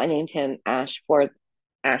 I named him Ash for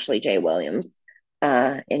Ashley J. Williams,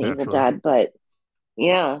 in Evil Naturally. Dead. But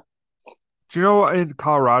yeah, Do you know in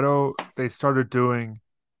Colorado they started doing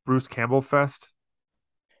Bruce Campbell Fest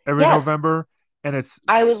every yes, November, and it's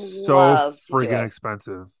I would so love to do freaking it.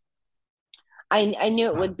 expensive. I knew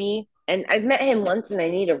it would be, and I've met him once, and I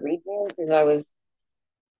need a redo because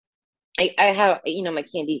I have my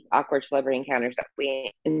Candy's awkward celebrity encounters that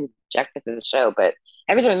we inject into the show, but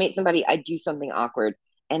every time I meet somebody, I do something awkward,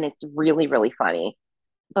 and it's really really funny.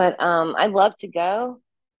 But I'd love to go,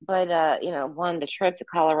 but one, the trip to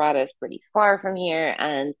Colorado is pretty far from here,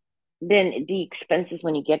 and then the expenses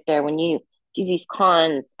when you get there, when you do these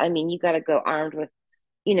cons, I mean, you got to go armed with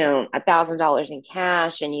 $1,000 in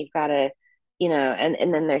cash, and you've got to,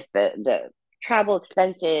 and then there's the travel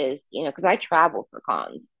expenses, because I travel for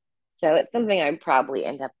cons, so it's something I'd probably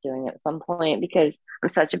end up doing at some point because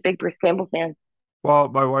I'm such a big Bruce Campbell fan. Well,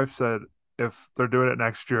 my wife said if they're doing it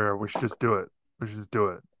next year, we should just do it. We should just do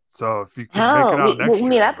it. So if you can make it Hell, out we'll next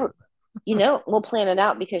meet year, up. do it. We'll plan it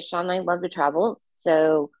out because Sean and I love to travel,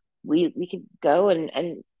 so we could go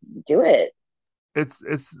and do it. It's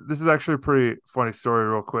this is actually a pretty funny story,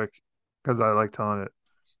 real quick, because I like telling it.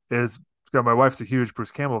 Is because my wife's a huge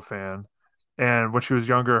Bruce Campbell fan, and when she was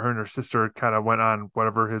younger, her and her sister kind of went on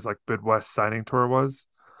whatever his like Midwest signing tour was.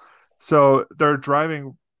 So they're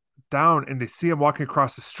driving down and they see him walking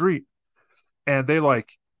across the street, and they like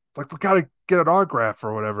we gotta get an autograph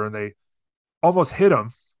or whatever, and they almost hit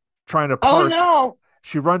him trying to Oh park. no!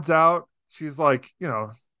 She runs out. She's like,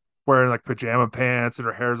 wearing like pajama pants and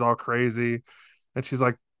her hair's all crazy. And she's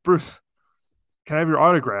like, Bruce, can I have your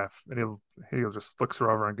autograph? And he just looks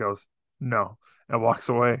her over and goes, no, and walks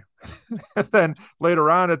away. And then later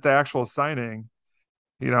on at the actual signing,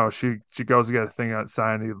 she goes to get a thing out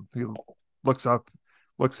signed. He looks up,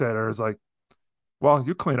 looks at her, is like, well,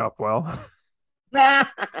 you clean up well.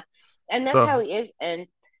 And that's how So he is. And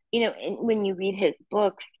when you read his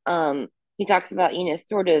books, he talks about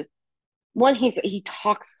sort of one. He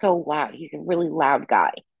talks so loud. He's a really loud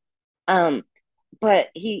guy. Um, but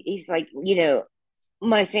he's like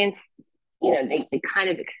my fans, they kind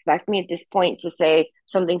of expect me at this point to say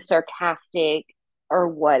something sarcastic or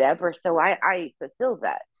whatever. So I fulfill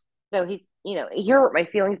that. So he hurt my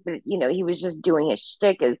feelings, but he was just doing his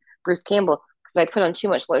shtick as Bruce Campbell because I put on too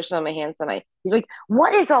much lotion on my hands and he's like,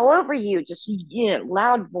 "What is all over you?" Just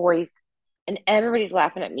loud voice, and everybody's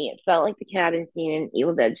laughing at me. It felt like the cat in scene in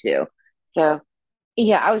Evil Dead 2. So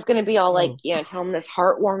yeah, I was gonna be all like, oh, tell him this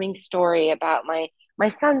heartwarming story about my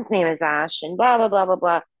son's name is Ash and blah blah blah blah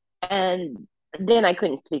blah. And then I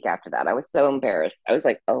couldn't speak after that. I was so embarrassed. I was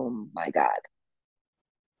like, oh my God.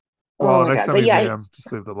 Oh well, my next God. time But you meet yeah, him,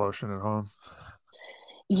 just leave the lotion at home.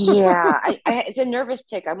 yeah, it's a nervous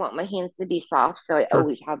tick. I want my hands to be soft, so Sure.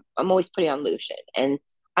 I'm always putting on lotion, and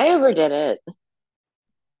I overdid it.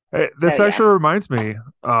 Hey, So this yeah, actually reminds me,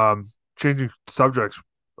 changing subjects,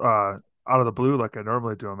 out of the blue, like I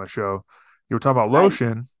normally do on my show. You were talking about I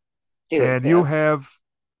lotion, do it and you too. have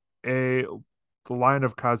a line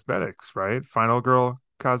of cosmetics, right? Final Girl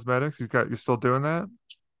Cosmetics. You're still doing that?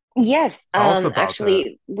 Yes, Tell us about that.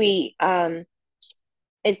 actually,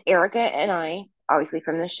 it's Erica and I, obviously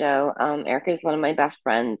from the show. Erica is one of my best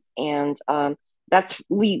friends, and that's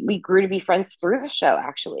we grew to be friends through the show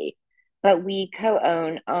actually. But we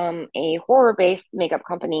co-own a horror-based makeup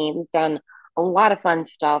company. We've done a lot of fun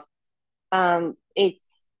stuff. It's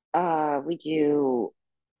we do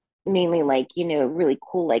mainly like, really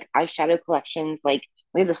cool like eyeshadow collections. Like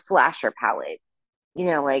we have the slasher palette,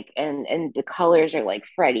 like and the colors are like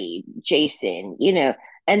Freddy, Jason,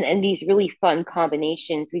 and these really fun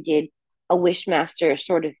combinations. We did a Wishmaster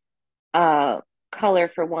sort of uh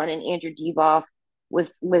color for one, and Andrew Devoff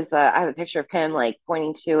was I have a picture of him like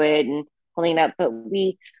pointing to it and holding it up, but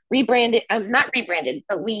we rebranded, not rebranded,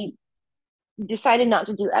 but we decided not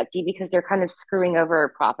to do Etsy because they're kind of screwing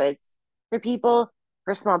over profits for people,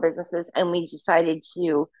 for small businesses, and we decided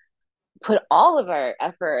to put all of our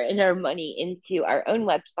effort and our money into our own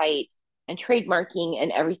website and trademarking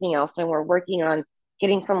and everything else. And we're working on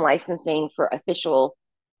getting some licensing for official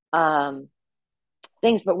um,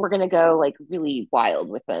 things, but we're going to go like really wild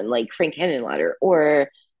with them, like Frank Henenlotter or,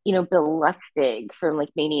 Bill Lustig from like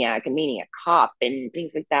Maniac and Maniac Cop and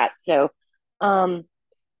things like that. So, um,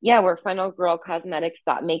 yeah, we're Final Girl Cosmetics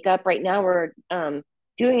makeup. Right now, we're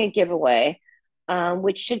doing a giveaway,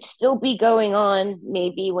 which should still be going on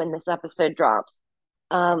maybe when this episode drops.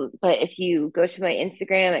 But if you go to my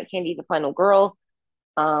Instagram at Candy the Final Girl,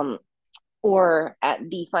 um, or at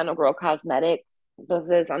the Final Girl Cosmetics, both of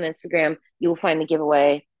those on Instagram, you will find the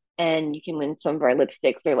giveaway, and you can win some of our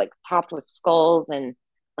lipsticks. They're like topped with skulls, and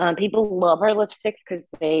people love our lipsticks because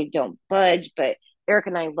they don't budge. But Eric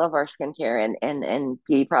and I love our skincare and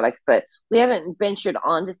beauty products, but we haven't ventured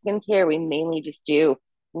onto skincare. We mainly just do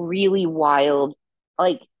really wild,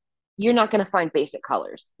 like you're not going to find basic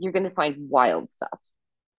colors. You're going to find wild stuff.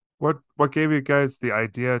 What gave you guys the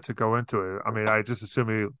idea to go into it? I mean, I just assume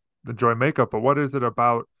you enjoy makeup, but what is it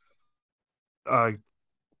about uh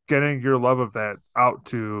getting your love of that out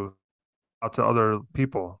to other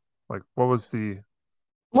people? Like what was the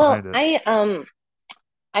Well, behind it?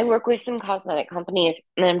 I work with some cosmetic companies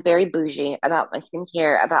and I'm very bougie about my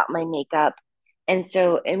skincare, about my makeup. And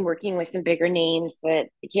so in working with some bigger names that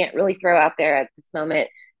I can't really throw out there at this moment,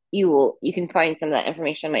 you can find some of that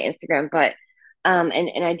information on my Instagram. But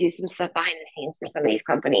and I do some stuff behind the scenes for some of these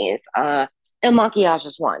companies. El Maquillage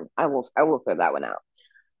is one. I will throw that one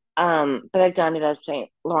out. But I've done it as Saint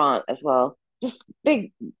Laurent as well. Just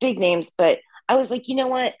big names. But I was like, you know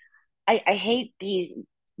what? I hate these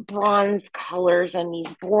bronze colors and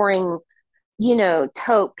these boring,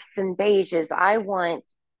 taupes and beiges. I want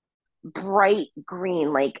bright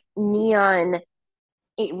green, like neon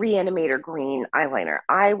reanimator green eyeliner.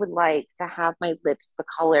 I would like to have my lips the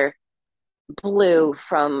color blue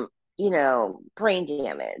from, brain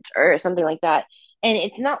damage or something like that. And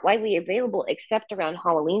it's not widely available except around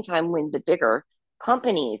Halloween time when the bigger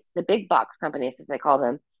companies, the big box companies, as I call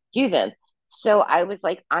them, do them. So I was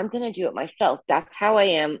like, I'm going to do it myself. That's how I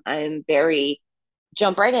am. I'm very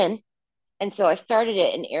jump right in. And so I started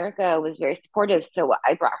it, and Erica was very supportive. So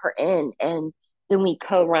I brought her in, and then we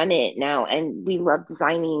co run it now. And we love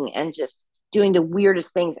designing and just doing the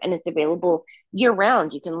weirdest things. And it's available year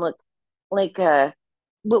round. You can look like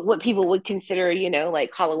what people would consider,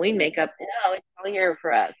 like Halloween makeup. No, it's all year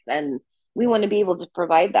for us. And we want to be able to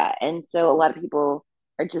provide that. And so a lot of people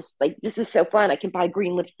are just like, this is so fun. I can buy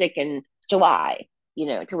green lipstick in July,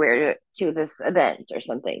 to wear to this event or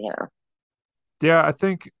something. Yeah, I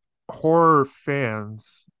think horror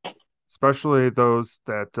fans, especially those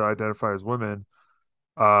that identify as women,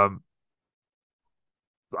 um,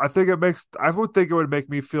 I would think it would make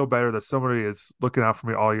me feel better that somebody is looking out for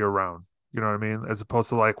me all year round. You know what I mean? As opposed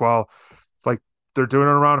to like, well, it's like they're doing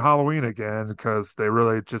it around Halloween again because they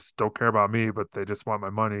really just don't care about me, but they just want my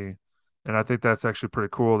money. And I think that's actually pretty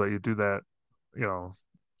cool that you do that, you know,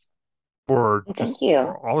 for Thank just you.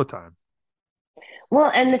 for all the time. Well,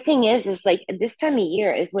 and the thing is like this time of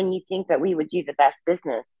year is when you think that we would do the best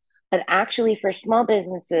business, but actually for small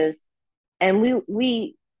businesses, and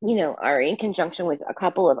we are in conjunction with a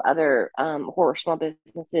couple of other horror small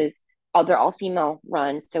businesses. They're all female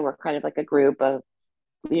run, so we're kind of like a group of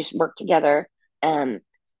we just work together. Um,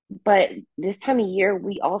 but this time of year,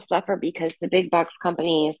 we all suffer because the big box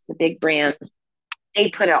companies, the big brands, they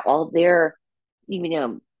put out all their, you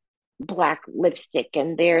know, black lipstick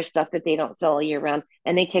and their stuff that they don't sell all year round,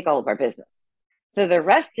 and they take all of our business. So the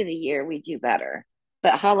rest of the year we do better.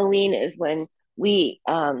 But Halloween is when we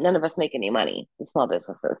none of us make any money, the small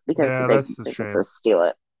businesses, because the Yeah, big that's a shame. businesses steal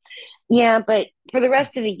it. Yeah, but for the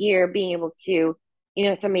rest of the year, being able to,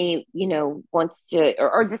 somebody, wants to,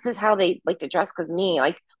 or this is how they like to dress. Because me,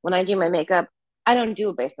 like when I do my makeup, I don't do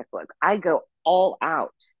a basic look. I go all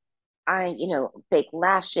out. Fake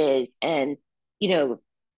lashes and, you know,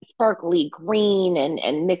 sparkly green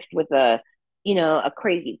and mixed with a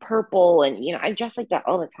crazy purple. And, I dress like that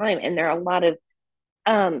all the time. And there are a lot of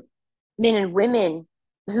um, men and women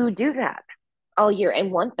who do that all year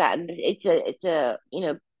and want that. And it's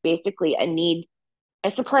basically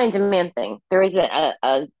a supply and demand thing. There is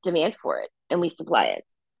a demand for it and we supply it.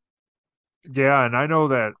 Yeah, and I know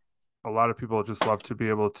that a lot of people just love to be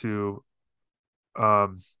able to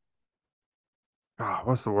um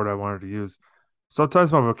what's the word I wanted to use?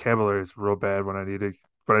 Sometimes my vocabulary is real bad when I need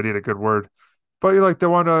a good word. But they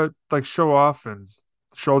want to like show off and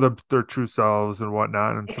show them their true selves and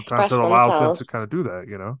whatnot, and sometimes Express it allows them to themselves. kind of do that,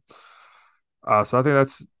 you know. So I think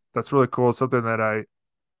that's really cool. Something that I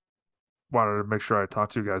wanted to make sure I talk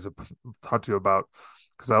to you about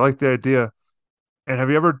because I like the idea. And have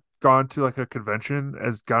you ever gone to like a convention,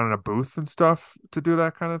 as gone in a booth and stuff to do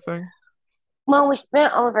that kind of thing? Well, we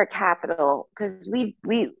spent all of our capital because we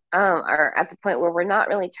are at the point where we're not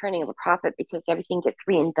really turning a profit because everything gets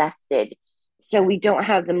reinvested. So we don't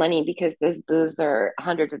have the money because those booths are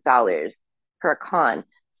hundreds of dollars per con.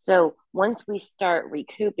 So once we start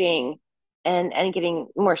recouping and getting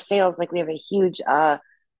more sales, like we have a huge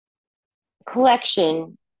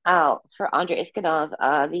collection out for Andrei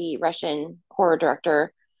Iskanov, the Russian horror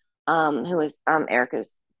director, who was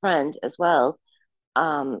Erica's friend as well.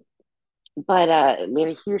 Um, but we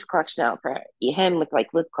have a huge collection out for him with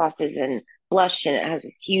like lip glosses and blush, and it has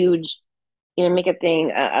this huge, makeup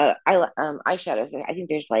thing. Eyeshadows. I think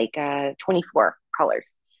there's like 24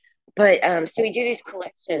 colors. But so we do these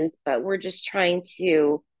collections, but we're just trying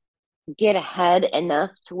to get ahead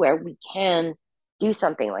enough to where we can do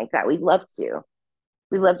something like that. We'd love to.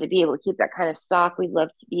 We'd love to be able to keep that kind of stock. We'd love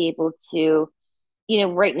to be able to,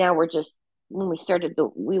 right now we're just when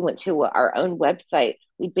we went to our own website.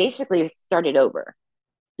 We basically started over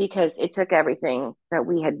because it took everything that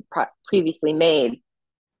we had previously made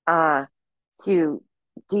uh, to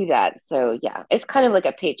do that. So yeah, it's kind of like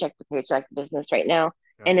a paycheck to paycheck business right now,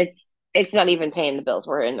 Yeah. and it's not even paying the bills.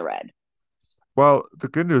 We're in the red. Well, the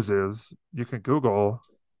good news is you can Google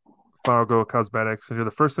Final Girl Cosmetics and you're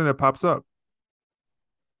the first thing that pops up.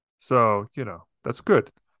 So, that's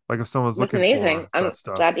good. Like if someone's That's looking amazing. for I'm that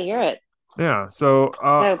stuff. glad to hear it. Yeah. So, So,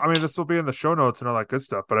 I mean, this will be in the show notes and all that good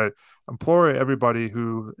stuff, but I implore everybody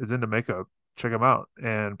who is into makeup, check them out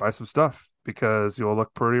and buy some stuff because you'll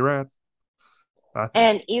look pretty rad, I think.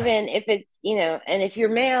 and even if and if you're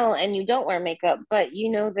male and you don't wear makeup, but you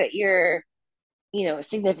know that you're, a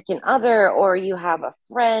significant other or you have a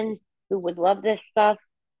friend who would love this stuff,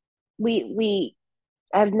 we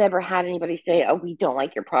I've never had anybody say, "Oh, we don't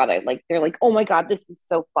like your product." Like they're like, "Oh my God, this is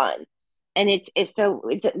so fun," and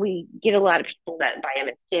we get a lot of people that buy them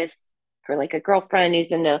as gifts for like a girlfriend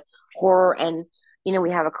who's into horror, and we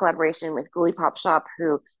have a collaboration with Ghoulie Pop Shop,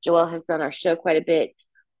 who Joelle has done our show quite a bit.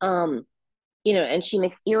 Um, and she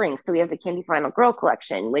makes earrings, so we have the Candy Final Girl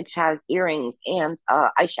collection, which has earrings and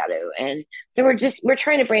eyeshadow, and so we're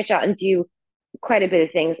trying to branch out and do quite a bit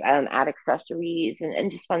of things, add accessories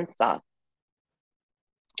and just fun stuff.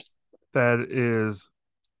 That is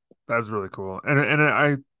that's really cool. And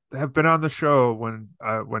I have been on the show when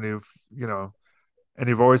and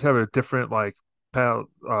you've always have a different like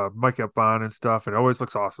makeup on and stuff, and it always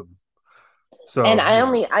looks awesome. And So,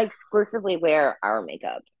 I exclusively wear our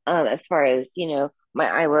makeup. As far as, my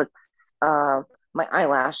eye looks, my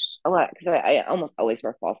eyelash a lot because I almost always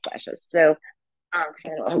wear false lashes. So, 'cause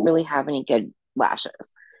I don't really have any good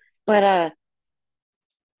lashes. But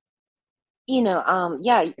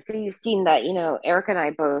yeah, so you've seen that, Erica and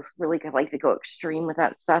I both really could like to go extreme with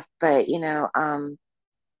that stuff, but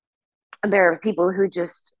there are people who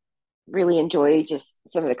just really enjoy just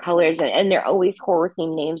some of the colors, and they're always horror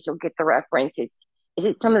themed names. You'll get the reference. It's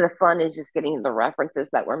some of the fun is just getting the references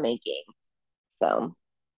that we're making. So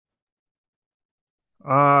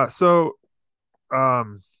uh, so,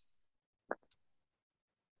 um,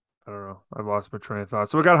 I don't know. I've lost my train of thought.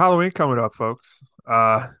 So we got Halloween coming up, folks.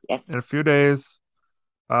 yes. In a few days.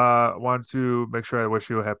 I want to make sure I wish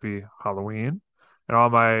you a happy Halloween and all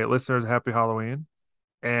my listeners a happy Halloween.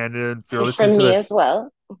 And if you're listening From to me as this,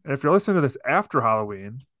 well. and if you're listening to this after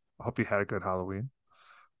Halloween, I hope you had a good Halloween.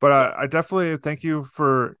 But Yes. I definitely thank you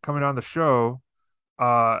for coming on the show.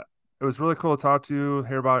 Uh, it was really cool to talk to you,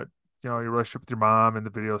 hear about your relationship with your mom and the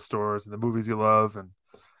video stores and the movies you love, and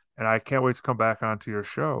I can't wait to come back onto your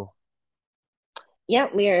show. Yeah,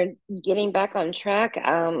 we are getting back on track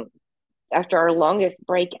after our longest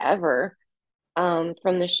break ever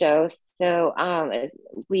from the show. So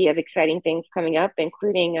we have exciting things coming up,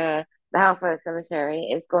 including The House by the Cemetery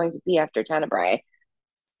is going to be after Tenebrae.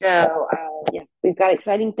 So yeah, we've got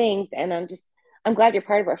exciting things, and I'm glad you're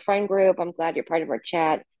part of our friend group. I'm glad you're part of our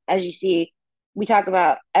chat. As you see, we talk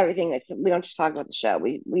about everything. We don't just talk about the show.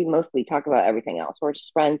 We mostly talk about everything else. We're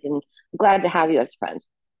just friends, and I'm glad to have you as a friend.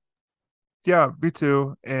 Yeah, me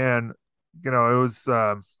too. And it was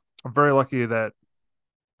I'm very lucky that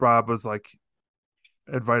Rob was like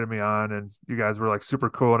invited me on, and you guys were like super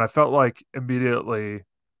cool, and I felt like immediately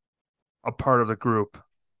a part of the group,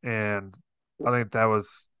 and I think that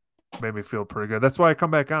was made me feel pretty good. That's why I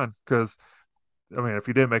come back on because I mean, if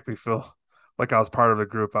you didn't make me feel like I was part of the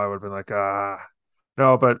group, I would have been like,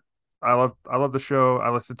 no. But I love the show. I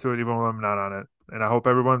listen to it even when I'm not on it, and I hope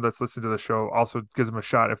everyone that's listening to the show also gives them a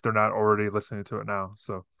shot if they're not already listening to it now.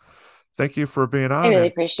 So thank you for being I on really and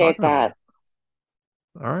appreciate talking to me. that.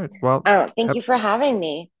 All right. Well, Oh, thank hap- you for having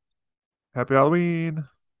me. happy Halloween.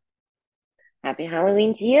 Happy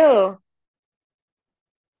Halloween to you.